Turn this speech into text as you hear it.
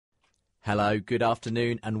Hello, good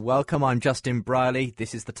afternoon, and welcome. I'm Justin Brierley.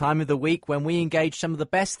 This is the time of the week when we engage some of the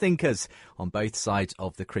best thinkers on both sides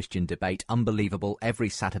of the Christian debate. Unbelievable, every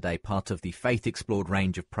Saturday, part of the Faith Explored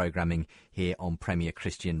range of programming here on Premier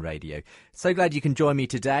Christian Radio. So glad you can join me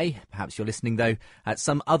today. Perhaps you're listening, though, at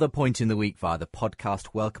some other point in the week via the podcast.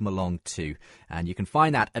 Welcome along too. And you can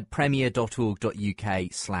find that at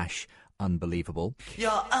premier.org.uk/unbelievable.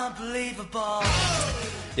 You're unbelievable.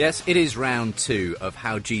 Yes, it is round two of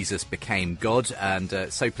How Jesus Became God,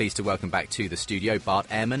 and so pleased to welcome back to the studio Bart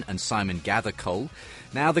Ehrman and Simon Gathercole.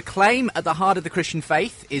 Now, the claim at the heart of the Christian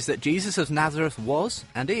faith is that Jesus of Nazareth was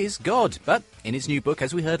and is God. But in his new book,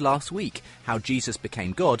 as we heard last week, How Jesus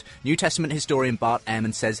Became God, New Testament historian Bart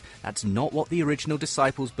Ehrman says that's not what the original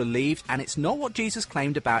disciples believed, and it's not what Jesus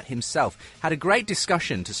claimed about himself. Had a great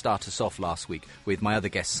discussion to start us off last week with my other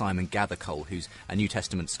guest, Simon Gathercole, who's a New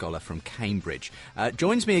Testament scholar from Cambridge.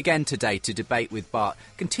 Joins me again today to debate with Bart,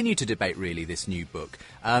 continue to debate really this new book.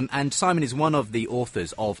 And Simon is one of the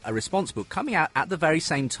authors of a response book coming out at the very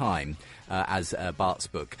same time as Bart's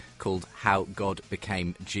book called How God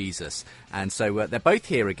Became Jesus. And so they're both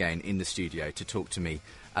here again in the studio to talk to me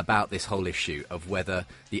about this whole issue of whether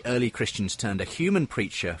the early Christians turned a human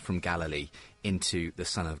preacher from Galilee into the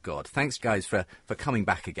Son of God. Thanks, guys, for coming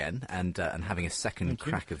back again and having a second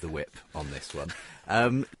crack of the whip on this one.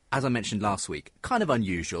 As I mentioned last week, kind of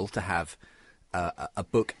unusual to have a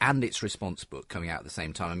book and its response book coming out at the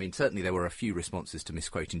same time. I mean, certainly there were a few responses to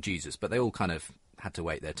misquoting Jesus, but they all kind of had to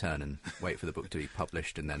wait their turn and wait for the book to be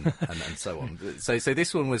published and then and so on. So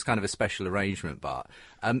this one was kind of a special arrangement, Bart.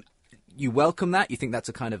 You welcome that? You think that's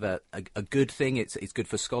a kind of a good thing? It's good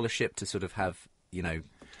for scholarship to sort of have, you know,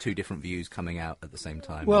 two different views coming out at the same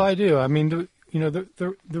time? Well, I do. I mean,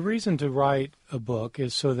 the reason to write a book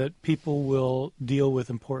is so that people will deal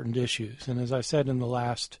with important issues. And as I said in our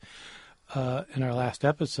last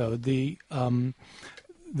episode,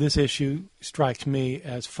 this issue strikes me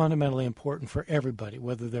as fundamentally important for everybody,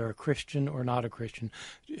 whether they're a Christian or not a Christian.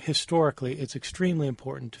 Historically, it's extremely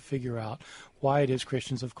important to figure out why it is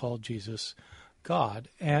Christians have called Jesus God.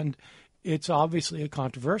 And it's obviously a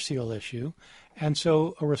controversial issue. And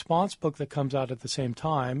so a response book that comes out at the same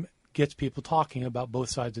time gets people talking about both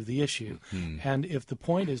sides of the issue. Mm-hmm. And if the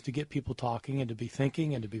point is to get people talking and to be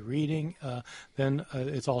thinking and to be reading, then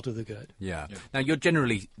it's all to the good. Yeah. Now, you're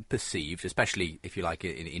generally perceived, especially if you like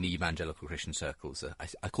in evangelical Christian circles,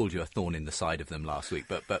 I called you a thorn in the side of them last week,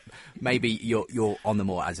 but maybe you're on the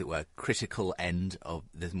more, as it were, critical end of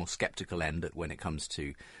the more skeptical end when it comes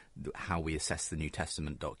to how we assess the New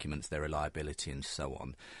Testament documents, their reliability and so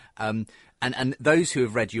on. And those who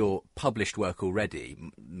have read your published work already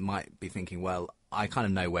might be thinking, well, I kind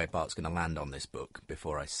of know where Bart's going to land on this book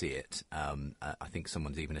before I see it. I think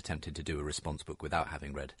someone's even attempted to do a response book without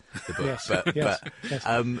having read the book. Yes.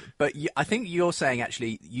 But I think you're saying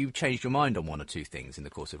actually you changed your mind on one or two things in the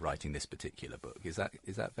course of writing this particular book. Is that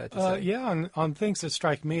fair to say? Yeah, on things that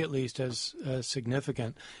strike me at least as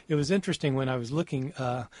significant. It was interesting when I was looking,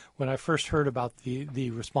 when I first heard about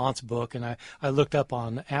the response book, and I looked up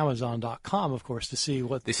on Amazon.com, of course, to see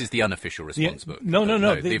what... This is the unofficial response book. No,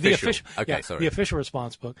 the official. Okay, sorry. The official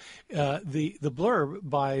response book. The blurb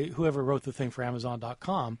by whoever wrote the thing for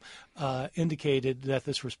Amazon.com indicated that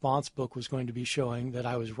this response book was going to be showing that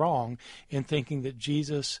I was wrong in thinking that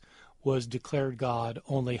Jesus was declared God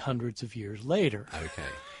only hundreds of years later. Okay.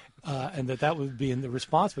 And that would be in the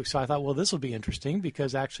response book. So I thought, well, this will be interesting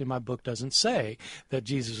because actually my book doesn't say that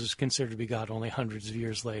Jesus was considered to be God only hundreds of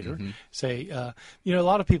years later. Mm-hmm. A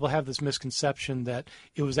lot of people have this misconception that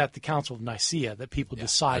it was at the Council of Nicaea that people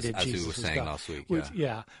decided as Jesus we were was saying God. Last week.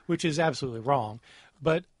 Which is absolutely wrong.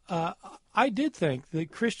 But I did think that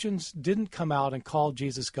Christians didn't come out and call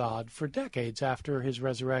Jesus God for decades after his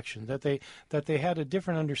resurrection, that they had a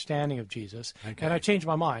different understanding of Jesus. Okay. And I changed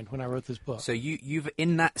my mind when I wrote this book. So you've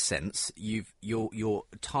in that sense, you're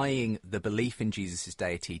tying the belief in Jesus'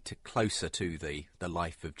 deity to closer to the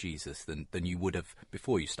life of Jesus than you would have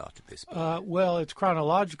before you started this book. Well, it's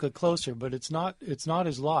chronologically closer, but it's not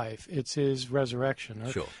his life, it's his resurrection.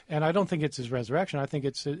 Sure. And I don't think it's his resurrection. I think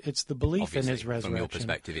it's the belief Obviously, in his resurrection. From your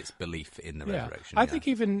perspective, it's belief in the resurrection. I think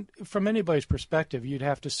even from anybody's perspective, you'd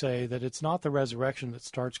have to say that it's not the resurrection that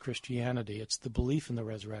starts Christianity. It's the belief in the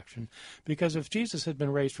resurrection. Because if Jesus had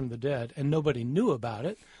been raised from the dead and nobody knew about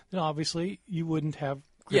it, then obviously you wouldn't have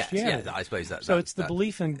Christianity. Yeah, I suppose that. So it's the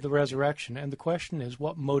belief in the resurrection, and the question is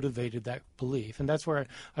what motivated that belief, and that's where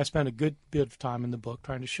I spent a good bit of time in the book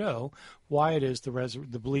trying to show why it is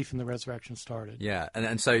the belief in the resurrection started. Yeah,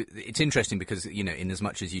 and so it's interesting because, in as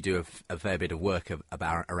much as you do a fair bit of work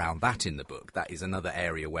around that in the book, that is another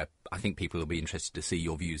area where I think people will be interested to see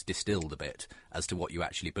your views distilled a bit as to what you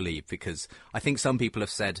actually believe, because I think some people have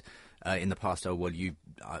said in the past,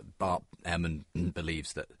 Bart Ehrman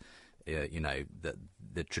believes that, that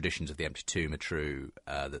the traditions of the empty tomb are true,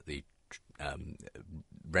 that the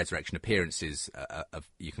resurrection appearances,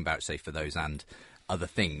 you can vouchsafe for those and other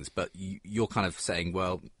things, but you're kind of saying,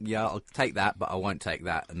 well, yeah, I'll take that, but I won't take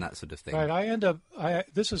that, and that sort of thing. Right.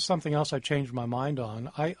 This is something else I changed my mind on.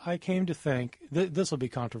 I came to think, this will be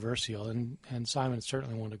controversial, and Simon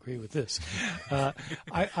certainly won't agree with this.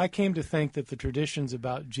 I came to think that the traditions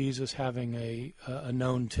about Jesus having a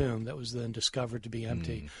known tomb that was then discovered to be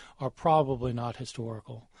empty are probably not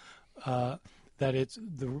historical. That it's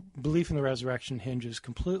the belief in the resurrection hinges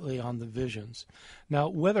completely on the visions. Now,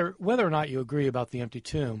 whether or not you agree about the empty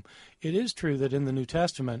tomb, it is true that in the New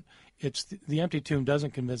Testament, it's the empty tomb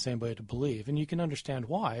doesn't convince anybody to believe, and you can understand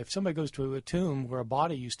why. If somebody goes to a tomb where a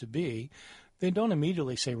body used to be, they don't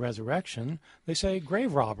immediately say resurrection. They say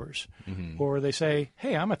grave robbers, or they say,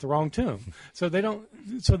 "Hey, I'm at the wrong tomb." So they don't.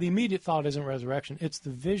 So the immediate thought isn't resurrection; it's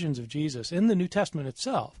the visions of Jesus in the New Testament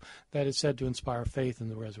itself that is said to inspire faith in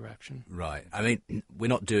the resurrection. Right. I mean, we're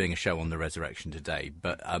not doing a show on the resurrection today,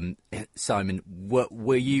 but Simon,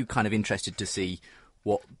 were you kind of interested to see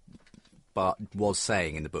what Bart was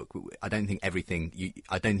saying in the book? I don't think I don't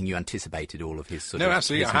think you anticipated all of his sort of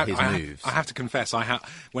absolutely. his moves. I have to confess,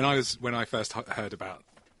 when I first heard about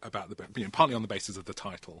the book, partly on the basis of the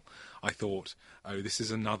title, I thought, oh, this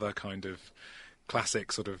is another kind of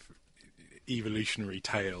classic sort of evolutionary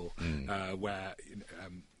tale where.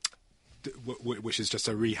 Which is just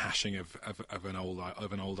a rehashing of an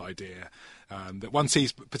old idea that one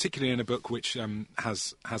sees, particularly in a book which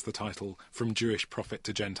has the title "From Jewish Prophet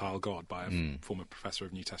to Gentile God" by a former professor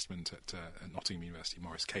of New Testament at Nottingham University,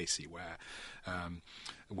 Maurice Casey, where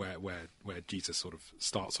Jesus sort of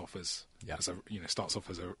starts off as a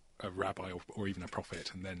rabbi or even a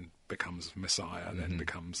prophet, and then becomes Messiah, then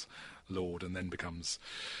becomes Lord, and then becomes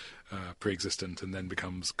pre-existent, and then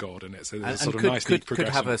becomes God, and it's a sort of nice neat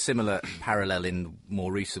progression. Could have a similar parallel in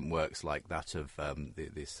more recent works like that of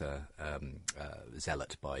this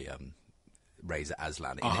zealot by Reza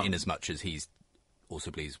Aslan, in as much as he's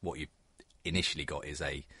also believes what you initially got is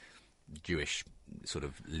a Jewish sort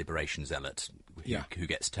of liberation zealot who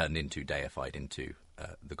gets turned into, deified into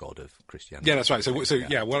the God of Christianity. Yeah, that's right. So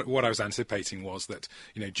what I was anticipating was that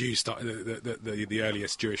Jews the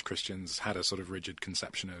earliest Jewish Christians had a sort of rigid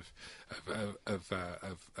conception of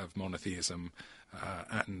monotheism,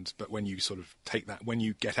 but when you sort of take that, when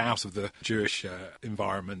you get out of the Jewish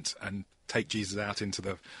environment and take Jesus out into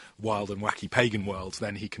the wild and wacky pagan world,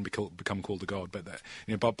 then he can become called a god. But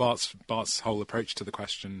Bart's whole approach to the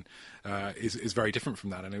question is very different from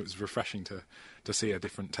that, and it was refreshing to see a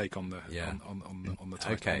different take on the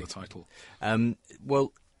title.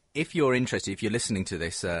 Well, if you're interested, if you're listening to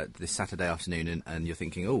this this Saturday afternoon and you're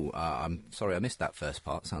thinking, I'm sorry I missed that first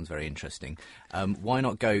part, sounds very interesting, why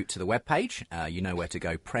not go to the webpage? You know where to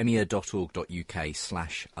go,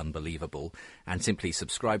 premier.org.uk/unbelievable, and simply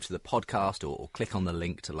subscribe to the podcast or click on the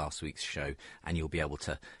link to last week's show, and you'll be able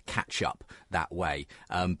to catch up that way.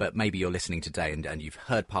 But maybe you're listening today and you've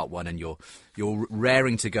heard part one and you're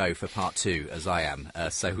raring to go for part two, as I am.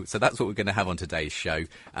 So that's what we're going to have on today's show.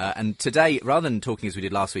 And today, rather than talking as we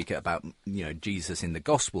did last week about Jesus in the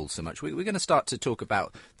Gospels so much, we're going to start to talk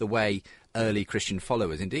about the way early Christian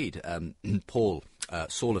followers, indeed Paul,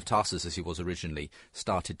 Saul of Tarsus as he was originally,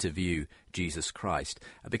 started to view Jesus Christ.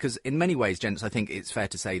 Because in many ways, gents, I think it's fair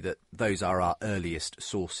to say that those are our earliest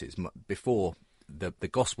sources. Before the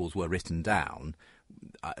Gospels were written down,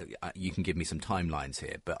 you can give me some timelines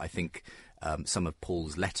here, but I think some of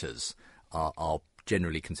Paul's letters are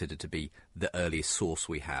generally considered to be the earliest source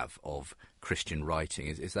we have of Christian writing.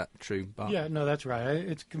 Is that true, Bart? Yeah, no, that's right.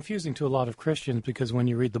 It's confusing to a lot of Christians because when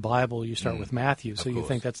you read the Bible, you start with Matthew, so you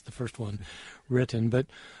think that's the first one written. But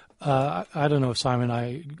I don't know if Simon and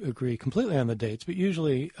I agree completely on the dates, but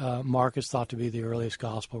usually Mark is thought to be the earliest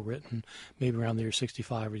gospel written, maybe around the year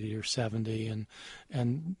 65 or the year 70,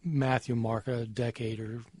 and Matthew and Mark a decade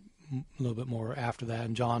or a little bit more after that,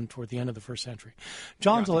 and John toward the end of the first century.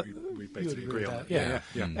 John's we basically agree on that.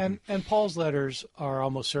 Yeah. And Paul's letters are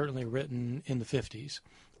almost certainly written in the 50s.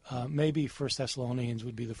 Maybe First Thessalonians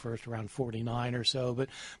would be the first around 49 or so,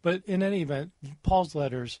 but in any event, Paul's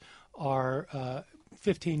letters are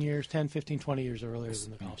 15 years, 10, 15, 20 years earlier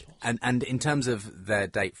than the Gospels. And in terms of their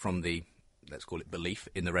date from the, let's call it, belief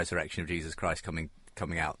in the resurrection of Jesus Christ coming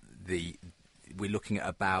out, we're looking at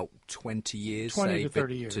about 20 years, 20 to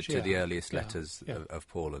 30 years, to the earliest letters of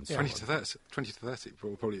Paul and so 20 to 30,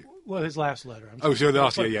 probably. Well, his last letter. Sure, the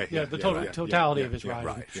last, the totality of his writing.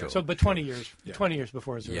 Right, sure. So, but 20 years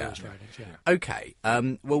before his earliest writings. Yeah. Okay.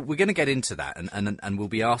 Well, we're going to get into that, and we'll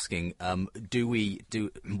be asking, what do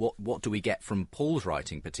we get from Paul's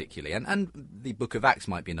writing particularly, and the Book of Acts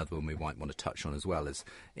might be another one we might want to touch on as well, as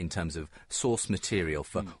in terms of source material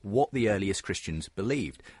for what the earliest Christians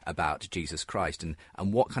believed about Jesus Christ and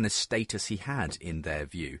what kind of status he had in their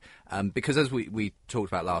view. Because as we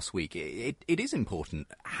talked about last week, it is important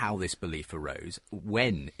how this belief arose,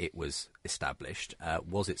 when it was established.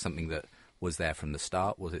 Was it something that was there from the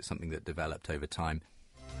start? Was it something that developed over time?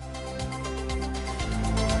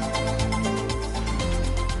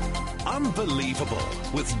 Unbelievable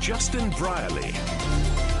with Justin Brierley.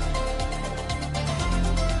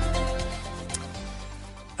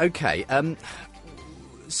 Okay.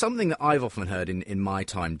 Something that I've often heard in my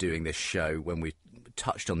time doing this show when we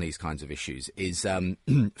touched on these kinds of issues is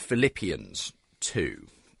Philippians 2.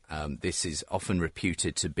 This is often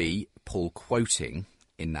reputed to be Paul quoting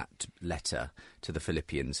in that letter to the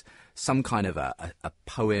Philippians some kind of a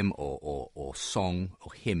poem or song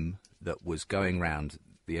or hymn that was going round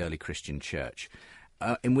the early Christian church,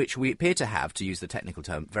 in which we appear to have, to use the technical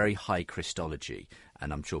term, very high Christology.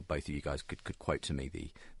 And I'm sure both of you guys could quote to me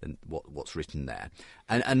what's written there.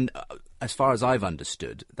 And as far as I've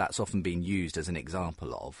understood, that's often been used as an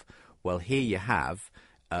example of, well, here you have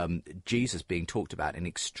Jesus being talked about in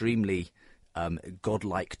extremely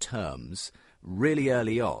godlike terms really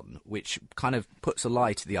early on, which kind of puts a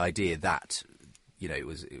lie to the idea that, it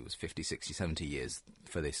was 50, 60, 70 years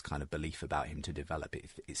for this kind of belief about him to develop.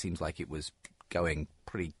 It seems like it was going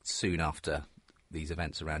pretty soon after these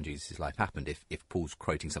events around Jesus' life happened, if Paul's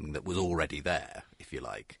quoting something that was already there, if you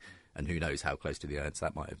like. And who knows how close to the events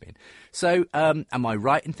that might have been. So, am I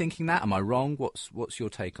right in thinking that? Am I wrong? What's your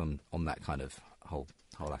take on that kind of whole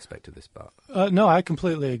aspect of this, Bart? No, I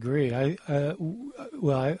completely agree. I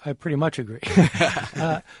pretty much agree.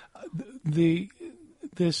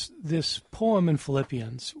 This poem in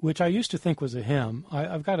Philippians, which I used to think was a hymn,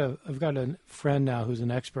 I've got a friend now who's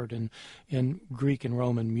an expert in Greek and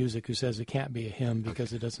Roman music who says it can't be a hymn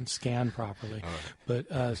because it doesn't scan properly. Right. But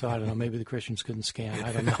so I don't know. Maybe the Christians couldn't scan.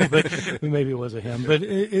 I don't know. But maybe it was a hymn. But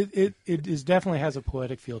it definitely has a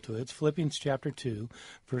poetic feel to it. It's Philippians chapter 2,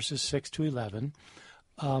 verses 6 to 11.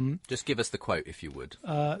 Just give us the quote, if you would.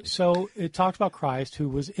 So it talks about Christ, who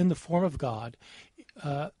was in the form of God.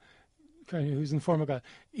 Who's in the form of God.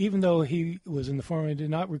 Even though he was in the form, he did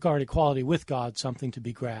not regard equality with God something to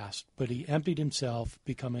be grasped, but he emptied himself,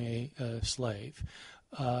 becoming a slave.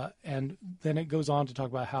 And then it goes on to talk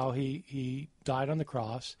about how he died on the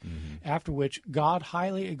cross, after which God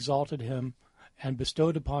highly exalted him and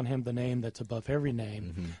bestowed upon him the name that's above every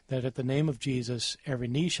name, that at the name of Jesus every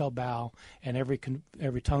knee shall bow and every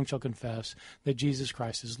tongue shall confess that Jesus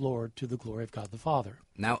Christ is Lord, to the glory of God the Father.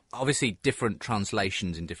 Now, obviously, different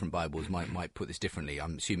translations in different Bibles might put this differently.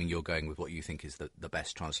 I'm assuming you're going with what you think is the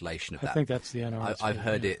best translation of that. I think that's the NRSV. I've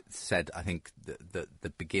heard it said, I think, the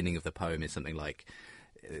beginning of the poem is something like,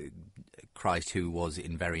 Christ, who was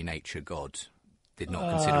in very nature God, did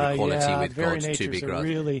not consider equality with God to be grasped.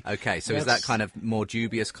 Really, okay, so is that kind of more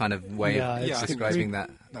dubious kind of way of describing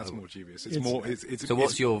that? That's more dubious. It's more. So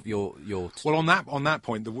what's your? Well, on that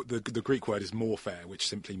point, the Greek word is morphe, which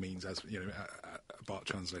simply means, as a Bart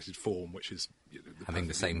translated form, which is having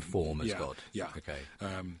the same form as God. Yeah. Okay.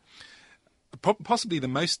 Possibly the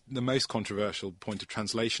most controversial point of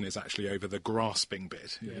translation is actually over the grasping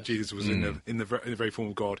bit. Yes. Jesus was in the very form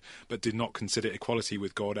of God, but did not consider equality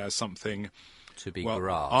with God as something to be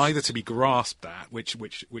grasped. Either to be grasped at, which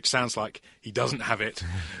sounds like he doesn't have it,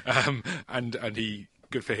 and he,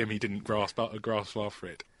 good for him, he didn't grasp after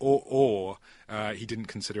it, or he didn't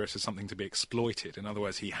consider it as something to be exploited. In other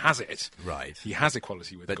words, he has it, right? He has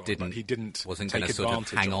equality with God, but he wasn't take going to sort of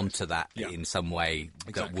hang on to that in some way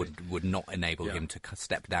exactly. that would not enable him to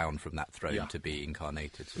step down from that throne to be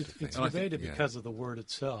incarnated. It's debated because of the word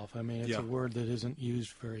itself. I mean, it's a word that isn't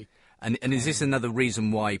used very. And is this another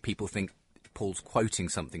reason why people think Paul's quoting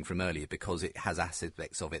something from earlier, because it has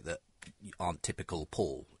aspects of it that aren't typical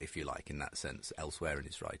Paul, if you like, in that sense, elsewhere in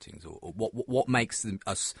his writings? Or what makes them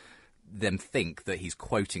think that he's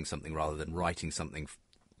quoting something rather than writing something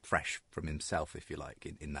fresh from himself, if you like,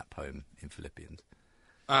 in that poem in Philippians?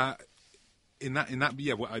 The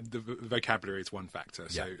vocabulary is one factor.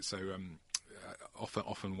 So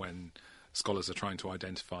often when scholars are trying to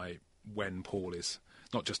identify when Paul is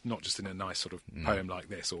not just in a nice sort of poem like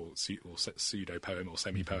this, or pseudo poem or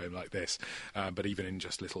semi poem like this, but even in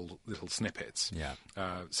just little snippets. Yeah.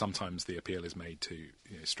 Sometimes the appeal is made to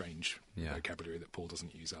strange vocabulary that Paul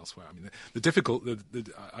doesn't use elsewhere. I mean, the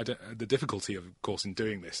difficulty, of course, in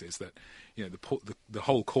doing this is that the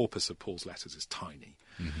whole corpus of Paul's letters is tiny,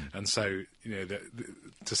 and so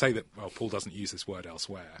to say that Paul doesn't use this word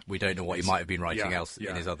elsewhere, we don't know what he might have been writing else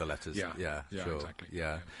in his other letters. Yeah, sure. Exactly.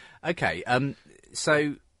 Yeah. Okay.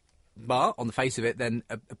 So, Bart, on the face of it, then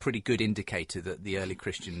a pretty good indicator that the early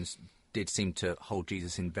Christians did seem to hold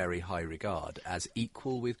Jesus in very high regard as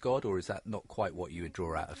equal with God, or is that not quite what you would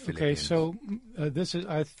draw out of Philippians? Okay, so this is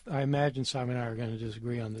I imagine Simon and I are going to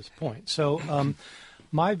disagree on this point. So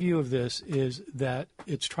my view of this is that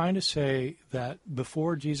it's trying to say that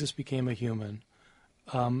before Jesus became a human,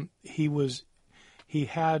 he was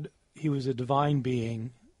a divine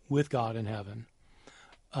being with God in heaven,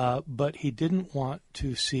 but he didn't want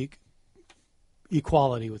to seek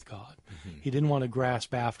equality with God. He didn't want to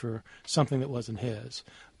grasp after something that wasn't his.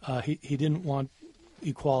 He didn't want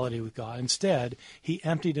equality with God. Instead, he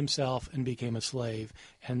emptied himself and became a slave,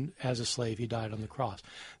 and as a slave he died on the cross.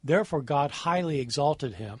 Therefore, God highly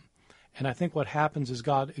exalted him, and I think what happens is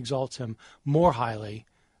God exalts him more highly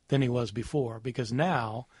than he was before, because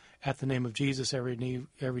now, at the name of Jesus, every knee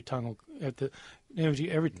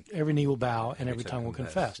will bow and every tongue will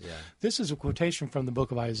confess. Yeah. This is a quotation from the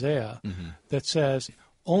book of Isaiah that says,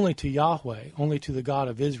 "Only to Yahweh, only to the God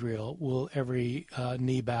of Israel, will every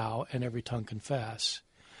knee bow and every tongue confess."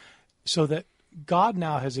 So that God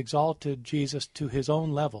now has exalted Jesus to his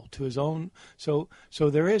own level, to his own. So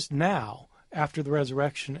there is now, after the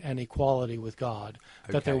resurrection, an equality with God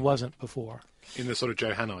that there wasn't before. In the sort of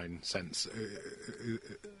Johannine sense.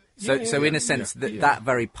 So in a sense, that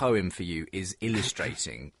very poem for you is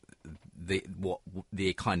illustrating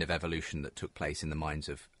the kind of evolution that took place in the minds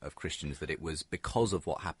of Christians, that it was because of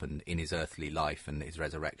what happened in his earthly life and his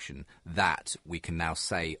resurrection that we can now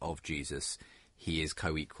say of Jesus, he is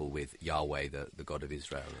co-equal with Yahweh, the God of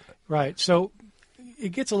Israel. Right. So it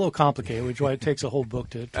gets a little complicated, which is why it takes a whole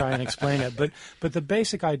book to try and explain it. But the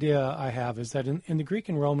basic idea I have is that in the Greek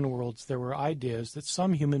and Roman worlds, there were ideas that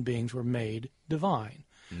some human beings were made divine.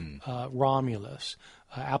 Romulus,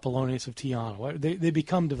 Apollonius of Tyana, they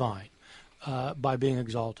become divine by being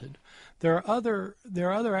exalted. There are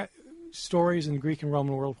other stories in the Greek and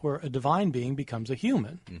Roman world where a divine being becomes a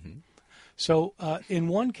human. So in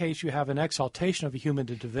one case you have an exaltation of a human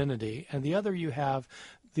to divinity, and the other you have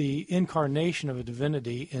the incarnation of a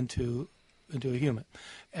divinity into a human.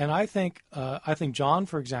 And I think John,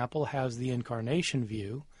 for example, has the incarnation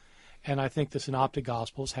view, and I think the Synoptic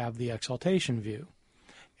Gospels have the exaltation view.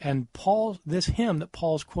 And this hymn that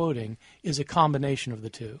Paul's quoting is a combination of the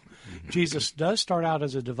two. Jesus does start out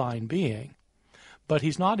as a divine being, but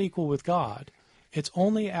he's not equal with God. It's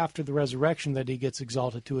only after the resurrection that he gets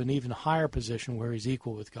exalted to an even higher position where he's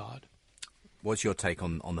equal with God. What's your take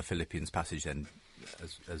on the Philippians passage then,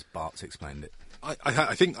 as Bart's explained it?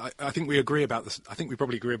 I think we agree about this. I think we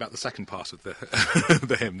probably agree about the second part of the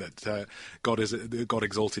the hymn, that God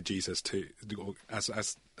exalted Jesus to, as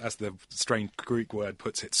the strange Greek word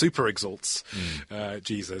puts it, super exalts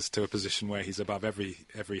Jesus to a position where he's above every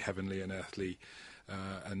heavenly and earthly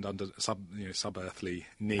and under sub-earthly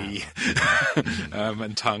knee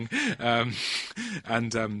and tongue.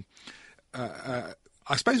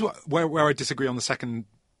 I suppose where I disagree on the second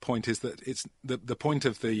point is that it's the point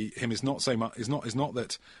of the hymn is not so much is not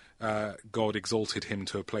that God exalted him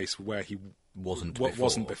to a place where he wasn't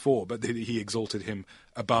before, but that he exalted him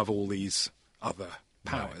above all these other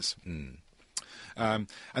powers. Right.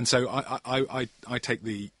 And so I take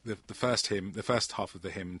the first hymn, the first half of the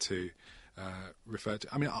hymn, to refer to.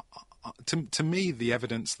 I mean, to me, the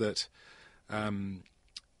evidence that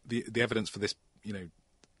the evidence for this,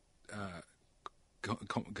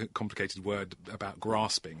 complicated word about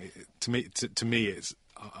grasping, to me it's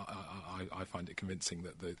I find it convincing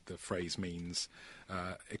that the phrase means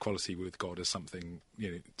equality with God as something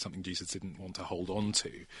Jesus didn't want to hold on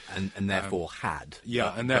to, and therefore had,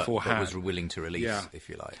 but was willing to release, if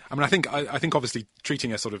you like. I mean, I think obviously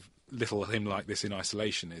treating a sort of little hymn like this in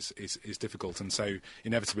isolation is difficult, and so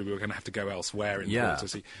inevitably we're going to have to go elsewhere in Paul to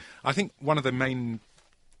see. I think one of the main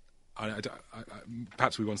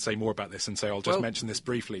perhaps we want to say more about this, and so I'll just mention this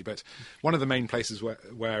briefly. But one of the main places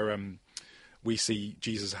where we see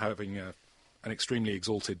Jesus having an extremely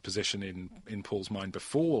exalted position in Paul's mind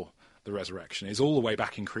before the resurrection is all the way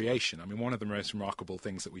back in creation. I mean, one of the most remarkable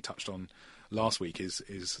things that we touched on last week is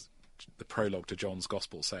the prologue to John's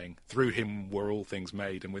Gospel, saying, "Through him were all things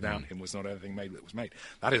made, and without him was not anything made that was made."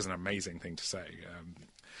 That is an amazing thing to say.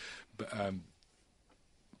 But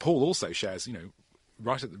Paul also shares,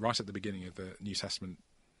 right at the beginning of the New Testament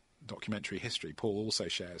documentary history, Paul also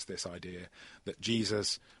shares this idea that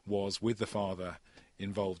Jesus was with the Father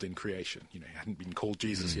involved in creation. He hadn't been called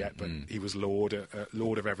Jesus yet, but he was Lord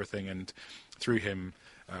of everything, and through him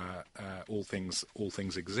all things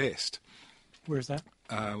exist. Where's that?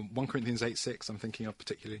 1 Corinthians 8:6, I'm thinking of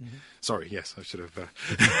particularly. Sorry, yes, I should have...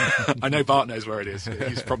 I know Bart knows where it is.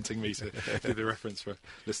 He's prompting me to do the reference for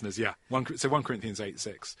listeners. Yeah, 1 Corinthians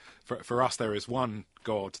 8:6. For us there is one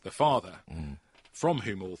God, the Father, from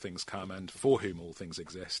whom all things come and for whom all things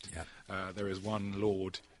exist. Yeah. There is one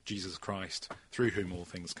Lord, Jesus Christ, through whom all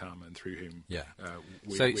things come and through whom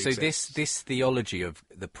we exist. So this theology of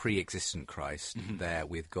the pre-existent Christ there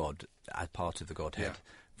with God as part of the Godhead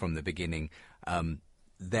from the beginning,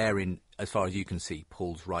 therein, as far as you can see,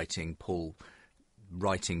 Paul writing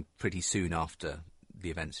pretty soon after the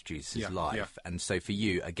events of Jesus' life. And so for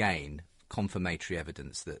you, again, confirmatory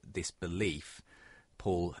evidence that this belief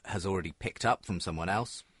Paul has already picked up from someone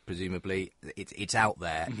else, presumably. It's out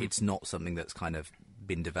there. It's not something that's kind of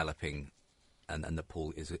been developing and that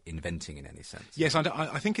Paul is inventing in any sense. Yes,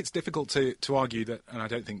 I think it's difficult to argue that, and I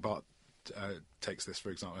don't think Bart takes this, for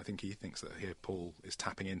example. I think he thinks that here Paul is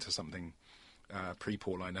tapping into something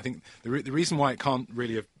pre-Pauline. I think the reason why it can't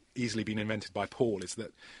really have easily been invented by Paul is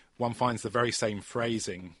that one finds the very same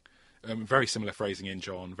phrasing, very similar phrasing in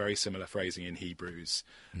John, very similar phrasing in Hebrews,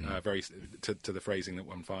 very to the phrasing that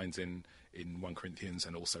one finds in 1 Corinthians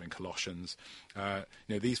and also in Colossians.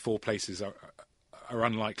 These four places are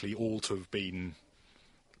unlikely all to have been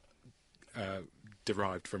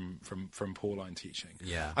derived from Pauline teaching.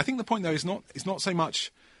 Yeah. I think the point though is not so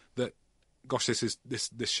much that, gosh,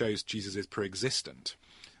 this shows Jesus is pre-existent.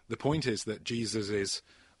 The point is that Jesus is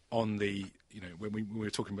on the, when we were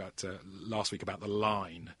talking about last week about the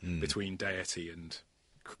line between deity and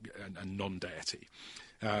non-deity.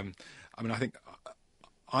 I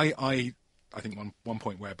think one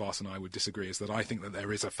point where Bart and I would disagree is that I think that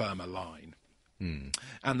there is a firmer line, and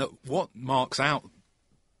that what marks out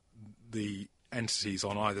the entities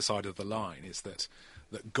on either side of the line is that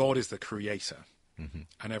God is the creator,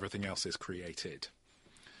 and everything else is created.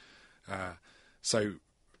 So,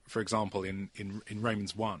 for example, in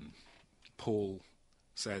Romans 1, Paul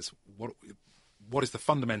says, what is the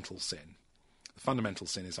fundamental sin? The fundamental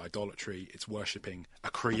sin is idolatry. It's worshipping a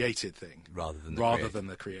created thing rather than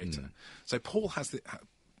the creator. So Paul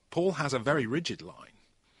has a very rigid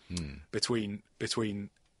line between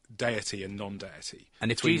deity and non-deity.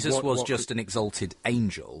 And if Jesus was just an exalted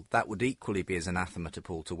angel, that would equally be as anathema to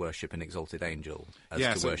Paul to worship an exalted angel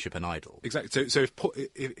as to worship an idol. Exactly. So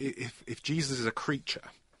if Jesus is a creature,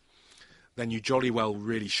 then you jolly well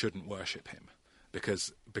really shouldn't worship him,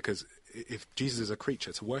 because if Jesus is a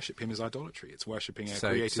creature, to worship him is idolatry. It's worshipping a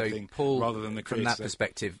created thing Paul, rather than the creator. From that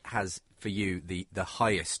perspective, has for you the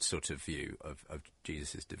highest sort of view of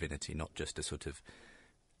Jesus' divinity, not just a sort of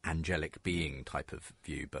angelic being type of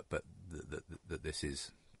view, but that this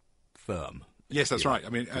is firm. Yes, that's right. I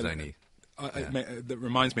mean, that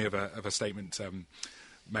reminds me of a statement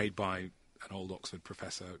made by an old Oxford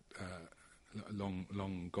professor,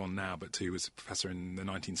 long gone now, but who was a professor in the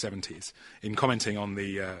 1970s. In commenting on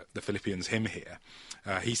the Philippians hymn here,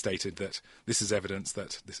 he stated that this is evidence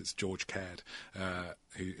that this is George Caird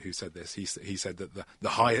who said this. He said that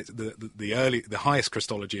the highest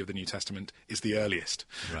Christology of the New Testament is the earliest.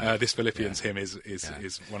 Right. This Philippians hymn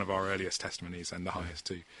is one of our earliest testimonies and the highest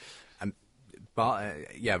too. But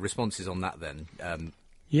responses on that then.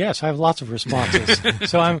 Yes, I have lots of responses,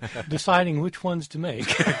 so I'm deciding which ones to make.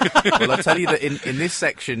 Well, I'll tell you that in this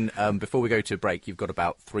section, before we go to a break, you've got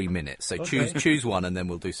about 3 minutes. So choose one, and then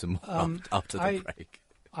we'll do some more after the break.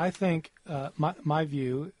 I think my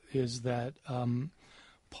view is that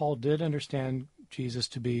Paul did understand Jesus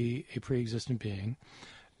to be a pre-existent being.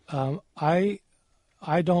 I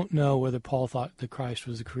don't know whether Paul thought that Christ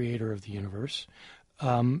was the creator of the universe.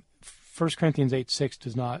 1 Corinthians 8:6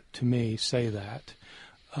 does not, to me, say that.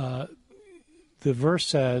 The verse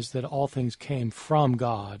says that all things came from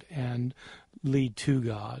God and lead to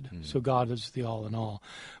God. So God is the all in all.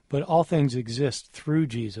 But all things exist through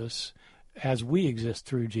Jesus as we exist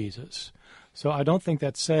through Jesus. So I don't think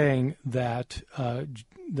that's saying that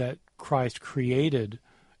that Christ created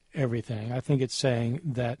everything. I think it's saying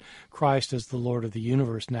that Christ, as the Lord of the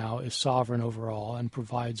universe now, is sovereign over all and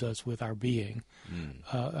provides us with our being.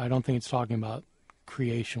 I don't think it's talking about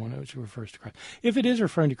creation when it refers to Christ. If it is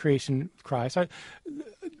referring to creation of Christ, it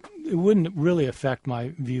wouldn't really affect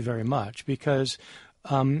my view very much, because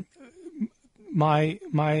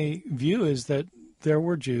my view is that there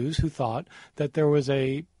were Jews who thought that there was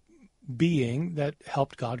a being that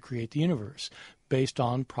helped God create the universe, based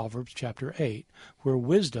on Proverbs chapter 8, where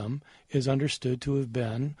wisdom is understood to have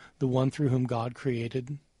been the one through whom God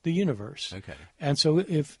created the universe. Okay. And so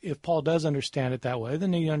if Paul does understand it that way,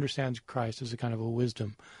 then he understands Christ as a kind of a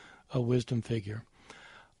wisdom figure.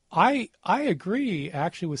 I agree,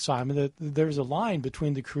 actually, with Simon that there's a line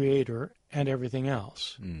between the Creator and everything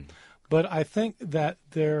else. But I think that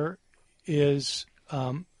there is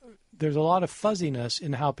there's a lot of fuzziness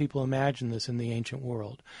in how people imagine this in the ancient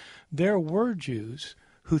world. There were Jews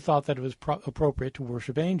who thought that it was appropriate to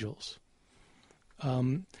worship angels.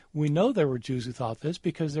 We know there were Jews who thought this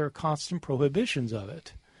because there are constant prohibitions of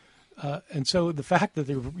it. And so the fact that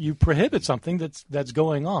you prohibit something that's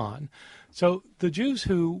going on. So the Jews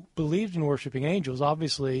who believed in worshiping angels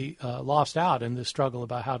obviously lost out in the struggle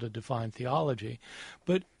about how to define theology.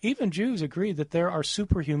 But even Jews agree that there are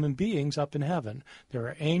superhuman beings up in heaven. There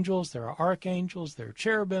are angels, there are archangels, there are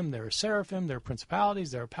cherubim, there are seraphim, there are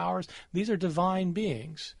principalities, there are powers. These are divine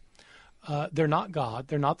beings. They're not God.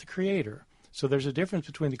 They're not the Creator. So there's a difference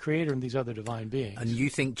between the Creator and these other divine beings. And you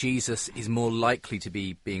think Jesus is more likely to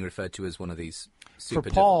be being referred to as one of these super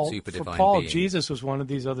divine beings? For Paul, Jesus was one of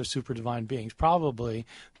these other super divine beings, probably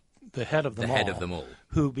the head of them all,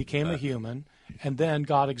 who became a human, and then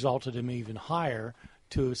God exalted him even higher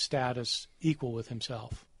to a status equal with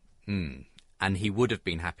himself. And he would have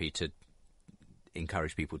been happy to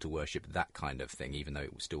encourage people to worship that kind of thing, even though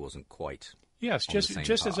it still wasn't quite... Yes,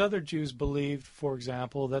 just as other Jews believed, for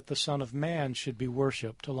example, that the Son of Man should be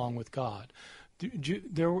worshipped along with God.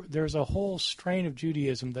 There's a whole strain of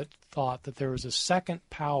Judaism that thought that there was a second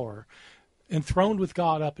power enthroned with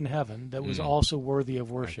God up in heaven that was also worthy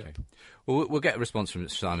of worship. Okay. Well, we'll get a response from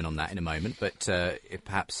Simon on that in a moment, but if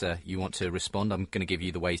perhaps you want to respond, I'm going to give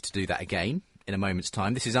you the ways to do that again in a moment's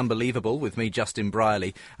time. This is Unbelievable with me, Justin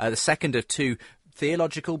Brierley, the second of two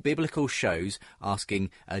theological, biblical shows asking,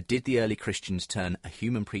 did the early Christians turn a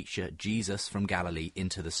human preacher, Jesus from Galilee,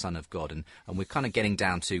 into the Son of God? And we're kind of getting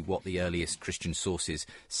down to what the earliest Christian sources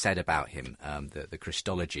said about him, the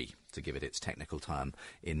Christology, to give it its technical term,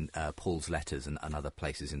 in Paul's letters and other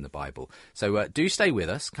places in the Bible. So do stay with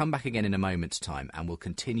us, come back again in a moment's time, and we'll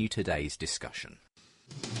continue today's discussion.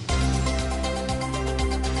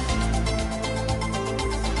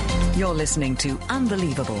 You're listening to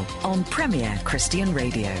Unbelievable on Premier Christian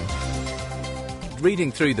Radio.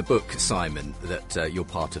 Reading through the book, Simon, that you're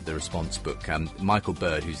part of the response book, Michael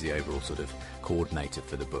Bird, who's the overall sort of coordinator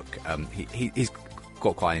for the book, he's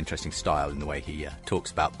got quite an interesting style in the way he talks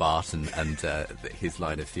about Bart and his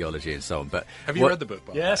line of theology and so on. But have you read the book,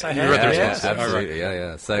 Bart? Yes, I have. You read the Yes, response? absolutely,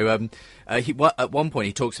 yeah. So at one point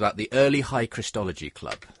he talks about the early High Christology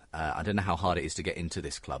Club. I don't know how hard it is to get into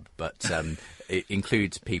this club, but it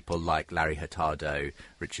includes people like Larry Hurtado,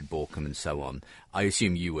 Richard Borkham, and so on. I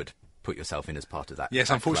assume you would put yourself in as part of that. Yes,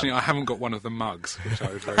 unfortunately, club. I haven't got one of the mugs, which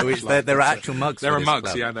I would very much like. There are actual mugs. There for are this mugs,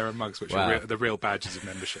 club. yeah, there are mugs, which are the real badges of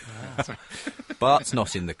membership. Bart's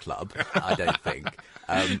not in the club, I don't think.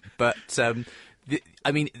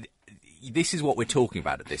 This is what we're talking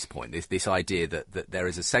about at this point, this idea that there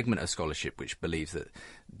is a segment of scholarship which believes that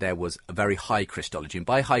there was a very high Christology. And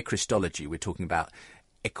by high Christology, we're talking about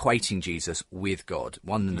equating Jesus with God,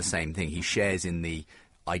 one and the same thing. He shares in the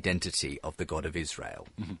identity of the God of Israel.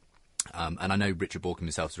 And I know Richard Borkham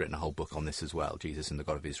himself has written a whole book on this as well, Jesus and the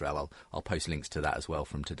God of Israel. I'll post links to that as well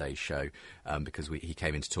from today's show, because he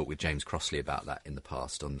came in to talk with James Crossley about that in the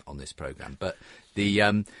past on this programme. But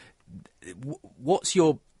what's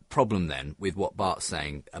your problem then with what Bart's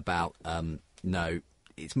saying about no,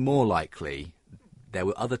 it's more likely there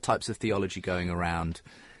were other types of theology going around,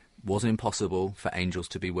 wasn't impossible for angels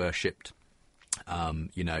to be worshipped,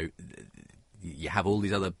 you have all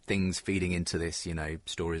these other things feeding into this,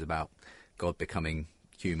 stories about God becoming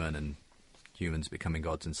human and humans becoming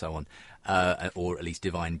gods and so on, or at least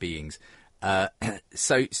divine beings.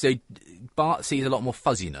 So Bart sees a lot more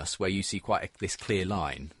fuzziness where you see quite this clear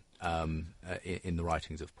line in the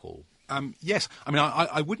writings of Paul. Yes, I mean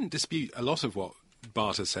I wouldn't dispute a lot of what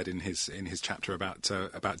Bart has said in his chapter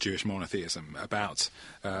about Jewish monotheism, about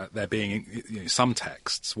there being some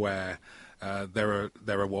texts where there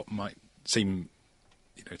are what might seem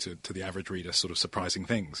to the average reader sort of surprising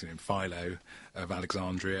things. Philo of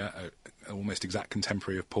Alexandria, almost exact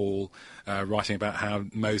contemporary of Paul, writing about how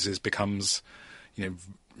Moses becomes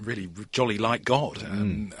really jolly like God,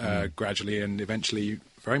 and gradually and eventually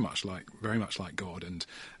very much like God, and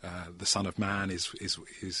the Son of Man is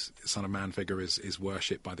Son of Man figure is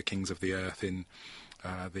worshipped by the kings of the earth in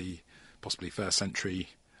the possibly first century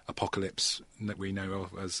apocalypse that we know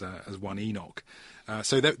of as 1 Enoch.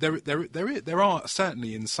 So there are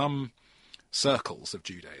certainly in some circles of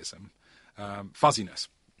Judaism fuzziness.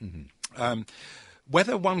 Mm-hmm.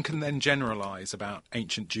 Whether one can then generalize about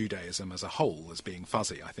ancient Judaism as a whole as being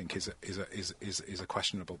fuzzy, I think, is a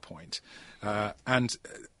questionable point. And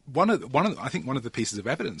one of the pieces of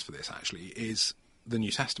evidence for this actually is the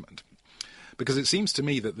New Testament, because it seems to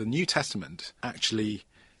me that the New Testament actually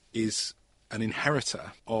is an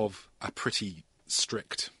inheritor of a pretty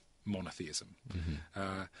strict monotheism.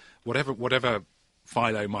 Mm-hmm. Whatever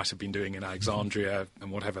Philo might have been doing in Alexandria,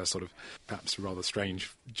 and whatever sort of perhaps rather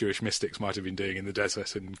strange Jewish mystics might have been doing in the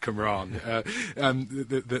desert in Qumran,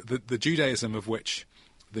 the Judaism of which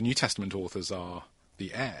the New Testament authors are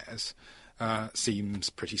the heirs seems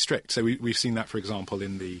pretty strict. So we've seen that, for example,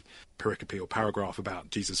 in the pericope or paragraph about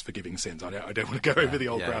Jesus forgiving sins. I don't want to go over the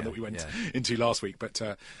old ground that we went into last week, but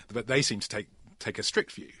they seem to take a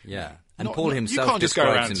strict view. Yeah. And Paul himself, you can't just go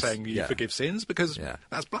around saying you forgive sins, because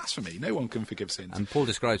that's blasphemy. No one can forgive sins. And Paul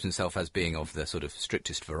describes himself as being of the sort of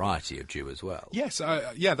strictest variety of Jew as well. Yes,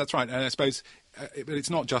 that's right. And I suppose, but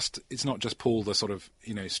it's not just Paul, the sort of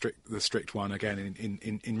the strict one. Again,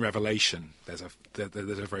 in Revelation, there's a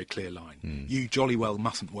very clear line. You jolly well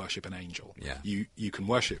mustn't worship an angel. Yeah. You can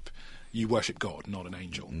worship. You worship God, not an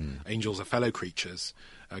angel. Angels are fellow creatures.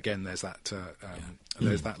 Again, there's that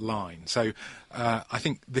there's that line. So I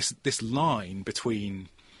think this line between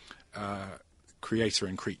creator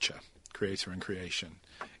and creature, creator and creation,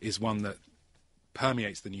 is one that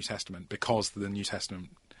permeates the New Testament, because the New Testament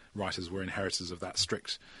writers were inheritors of that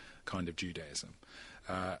strict kind of Judaism.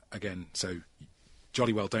 Again, so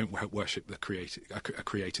jolly well don't worship a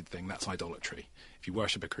created thing. That's idolatry. If you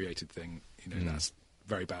worship a created thing, that's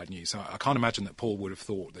very bad news. So I can't imagine that Paul would have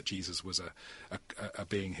thought that Jesus was a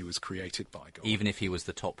being who was created by God. Even if he was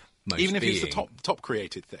the topmost Even if being. he's the top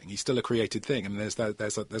created thing, he's still a created thing. I mean,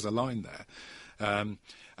 there's a line there.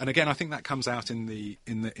 And again, I think that comes out in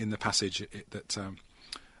the passage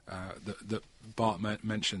that Bart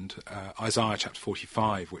mentioned, Isaiah chapter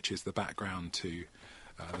 45, which is the background to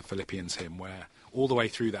the Philippians hymn, where all the way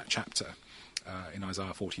through that chapter, in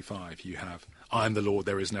Isaiah 45, you have, "I am the Lord;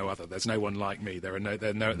 there is no other. There's no one like me. There are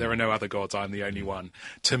no other gods. I am the only one.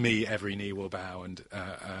 To me, every knee will bow,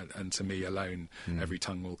 and to me alone, every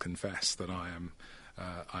tongue will confess that I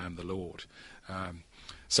am the Lord."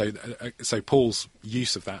 So Paul's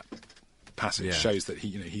use of that passage shows that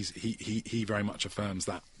he very much affirms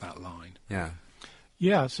that line.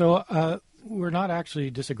 Yeah. So we're not actually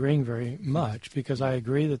disagreeing very much, because I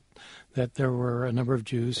agree that there were a number of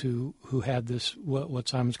Jews who had this, what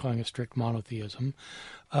Simon's calling a strict monotheism.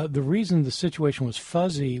 The reason the situation was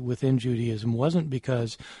fuzzy within Judaism wasn't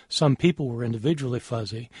because some people were individually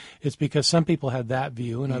fuzzy. It's because some people had that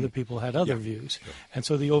view and other people had other views. Sure. And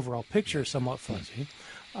so the overall picture is somewhat fuzzy.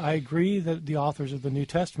 I agree that the authors of the New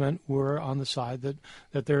Testament were on the side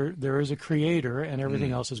that there is a creator and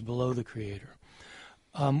everything else is below the creator.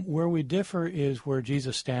 Where we differ is where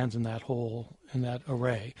Jesus stands in that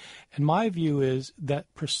array. And my view is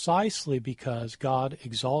that precisely because God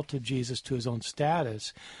exalted Jesus to his own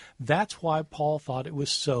status, that's why Paul thought it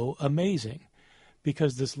was so amazing,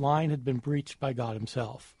 because this line had been breached by God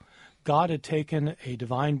himself. God had taken a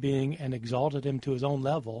divine being and exalted him to his own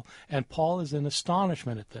level, and Paul is in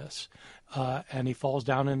astonishment at this, and he falls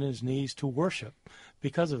down on his knees to worship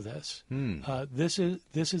because of this. This is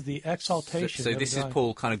the exaltation. So this is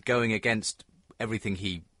Paul kind of going against everything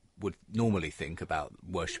he would normally think about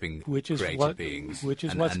worshipping created beings,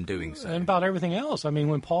 and doing so, and about everything else. I mean,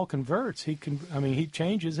 when Paul converts, he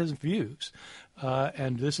changes his views,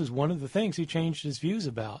 and this is one of the things he changed his views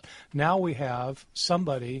about. Now we have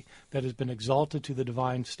somebody that has been exalted to the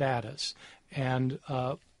divine status, and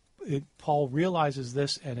Paul realizes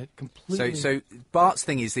this, and it completely... So Bart's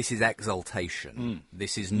thing is, this is exaltation.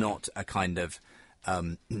 This is not a kind of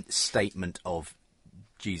statement of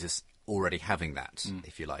Jesus already having that,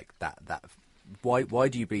 if you like. That. Why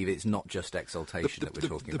do you believe it's not just exaltation that we're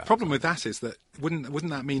talking about? The problem with that is that wouldn't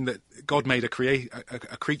that mean that God made a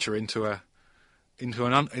creature into a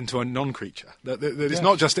non-creature? That it's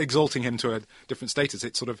not just exalting him to a different status.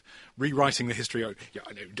 It's sort of rewriting the history.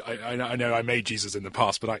 I know I made Jesus in the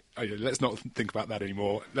past, but let's not think about that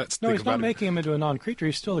anymore. He's not making him into a non-creature.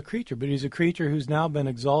 He's still a creature, but he's a creature who's now been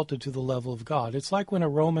exalted to the level of God. It's like when a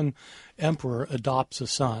Roman emperor adopts a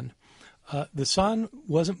son. The son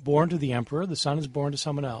wasn't born to the emperor. The son is born to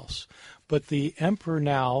someone else. But the emperor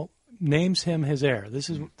now names him his heir. This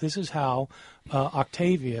is how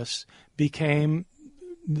Octavius became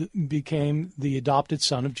became the adopted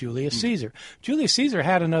son of Julius Caesar. Julius Caesar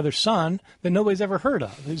had another son that nobody's ever heard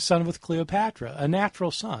of, his son with Cleopatra, a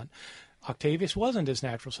natural son. Octavius wasn't his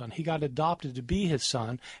natural son. He got adopted to be his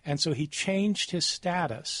son, and so he changed his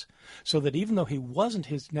status so that even though he wasn't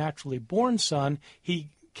his naturally born son,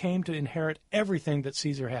 he came to inherit everything that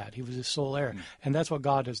Caesar had. He was his sole heir, and that's what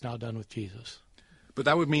God has now done with Jesus. But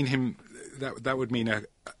that would mean that would mean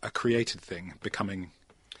a created thing becoming...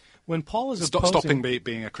 When Paul is stopping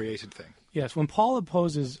being a created thing. Yes, when Paul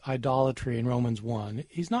opposes idolatry in Romans 1,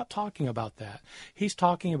 he's not talking about that. He's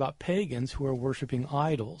talking about pagans who are worshiping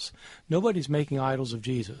idols. Nobody's making idols of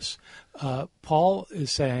Jesus. Paul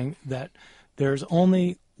is saying that there's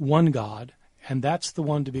only one God, and that's the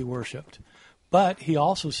one to be worshipped. But he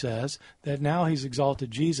also says that now he's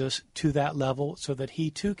exalted Jesus to that level so that he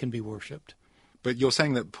too can be worshipped. But you're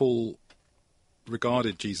saying that Paul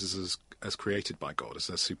regarded Jesus as created by God, as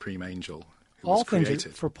a supreme angel who was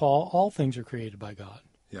created. For Paul, all things are created by God.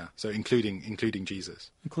 Yeah, so including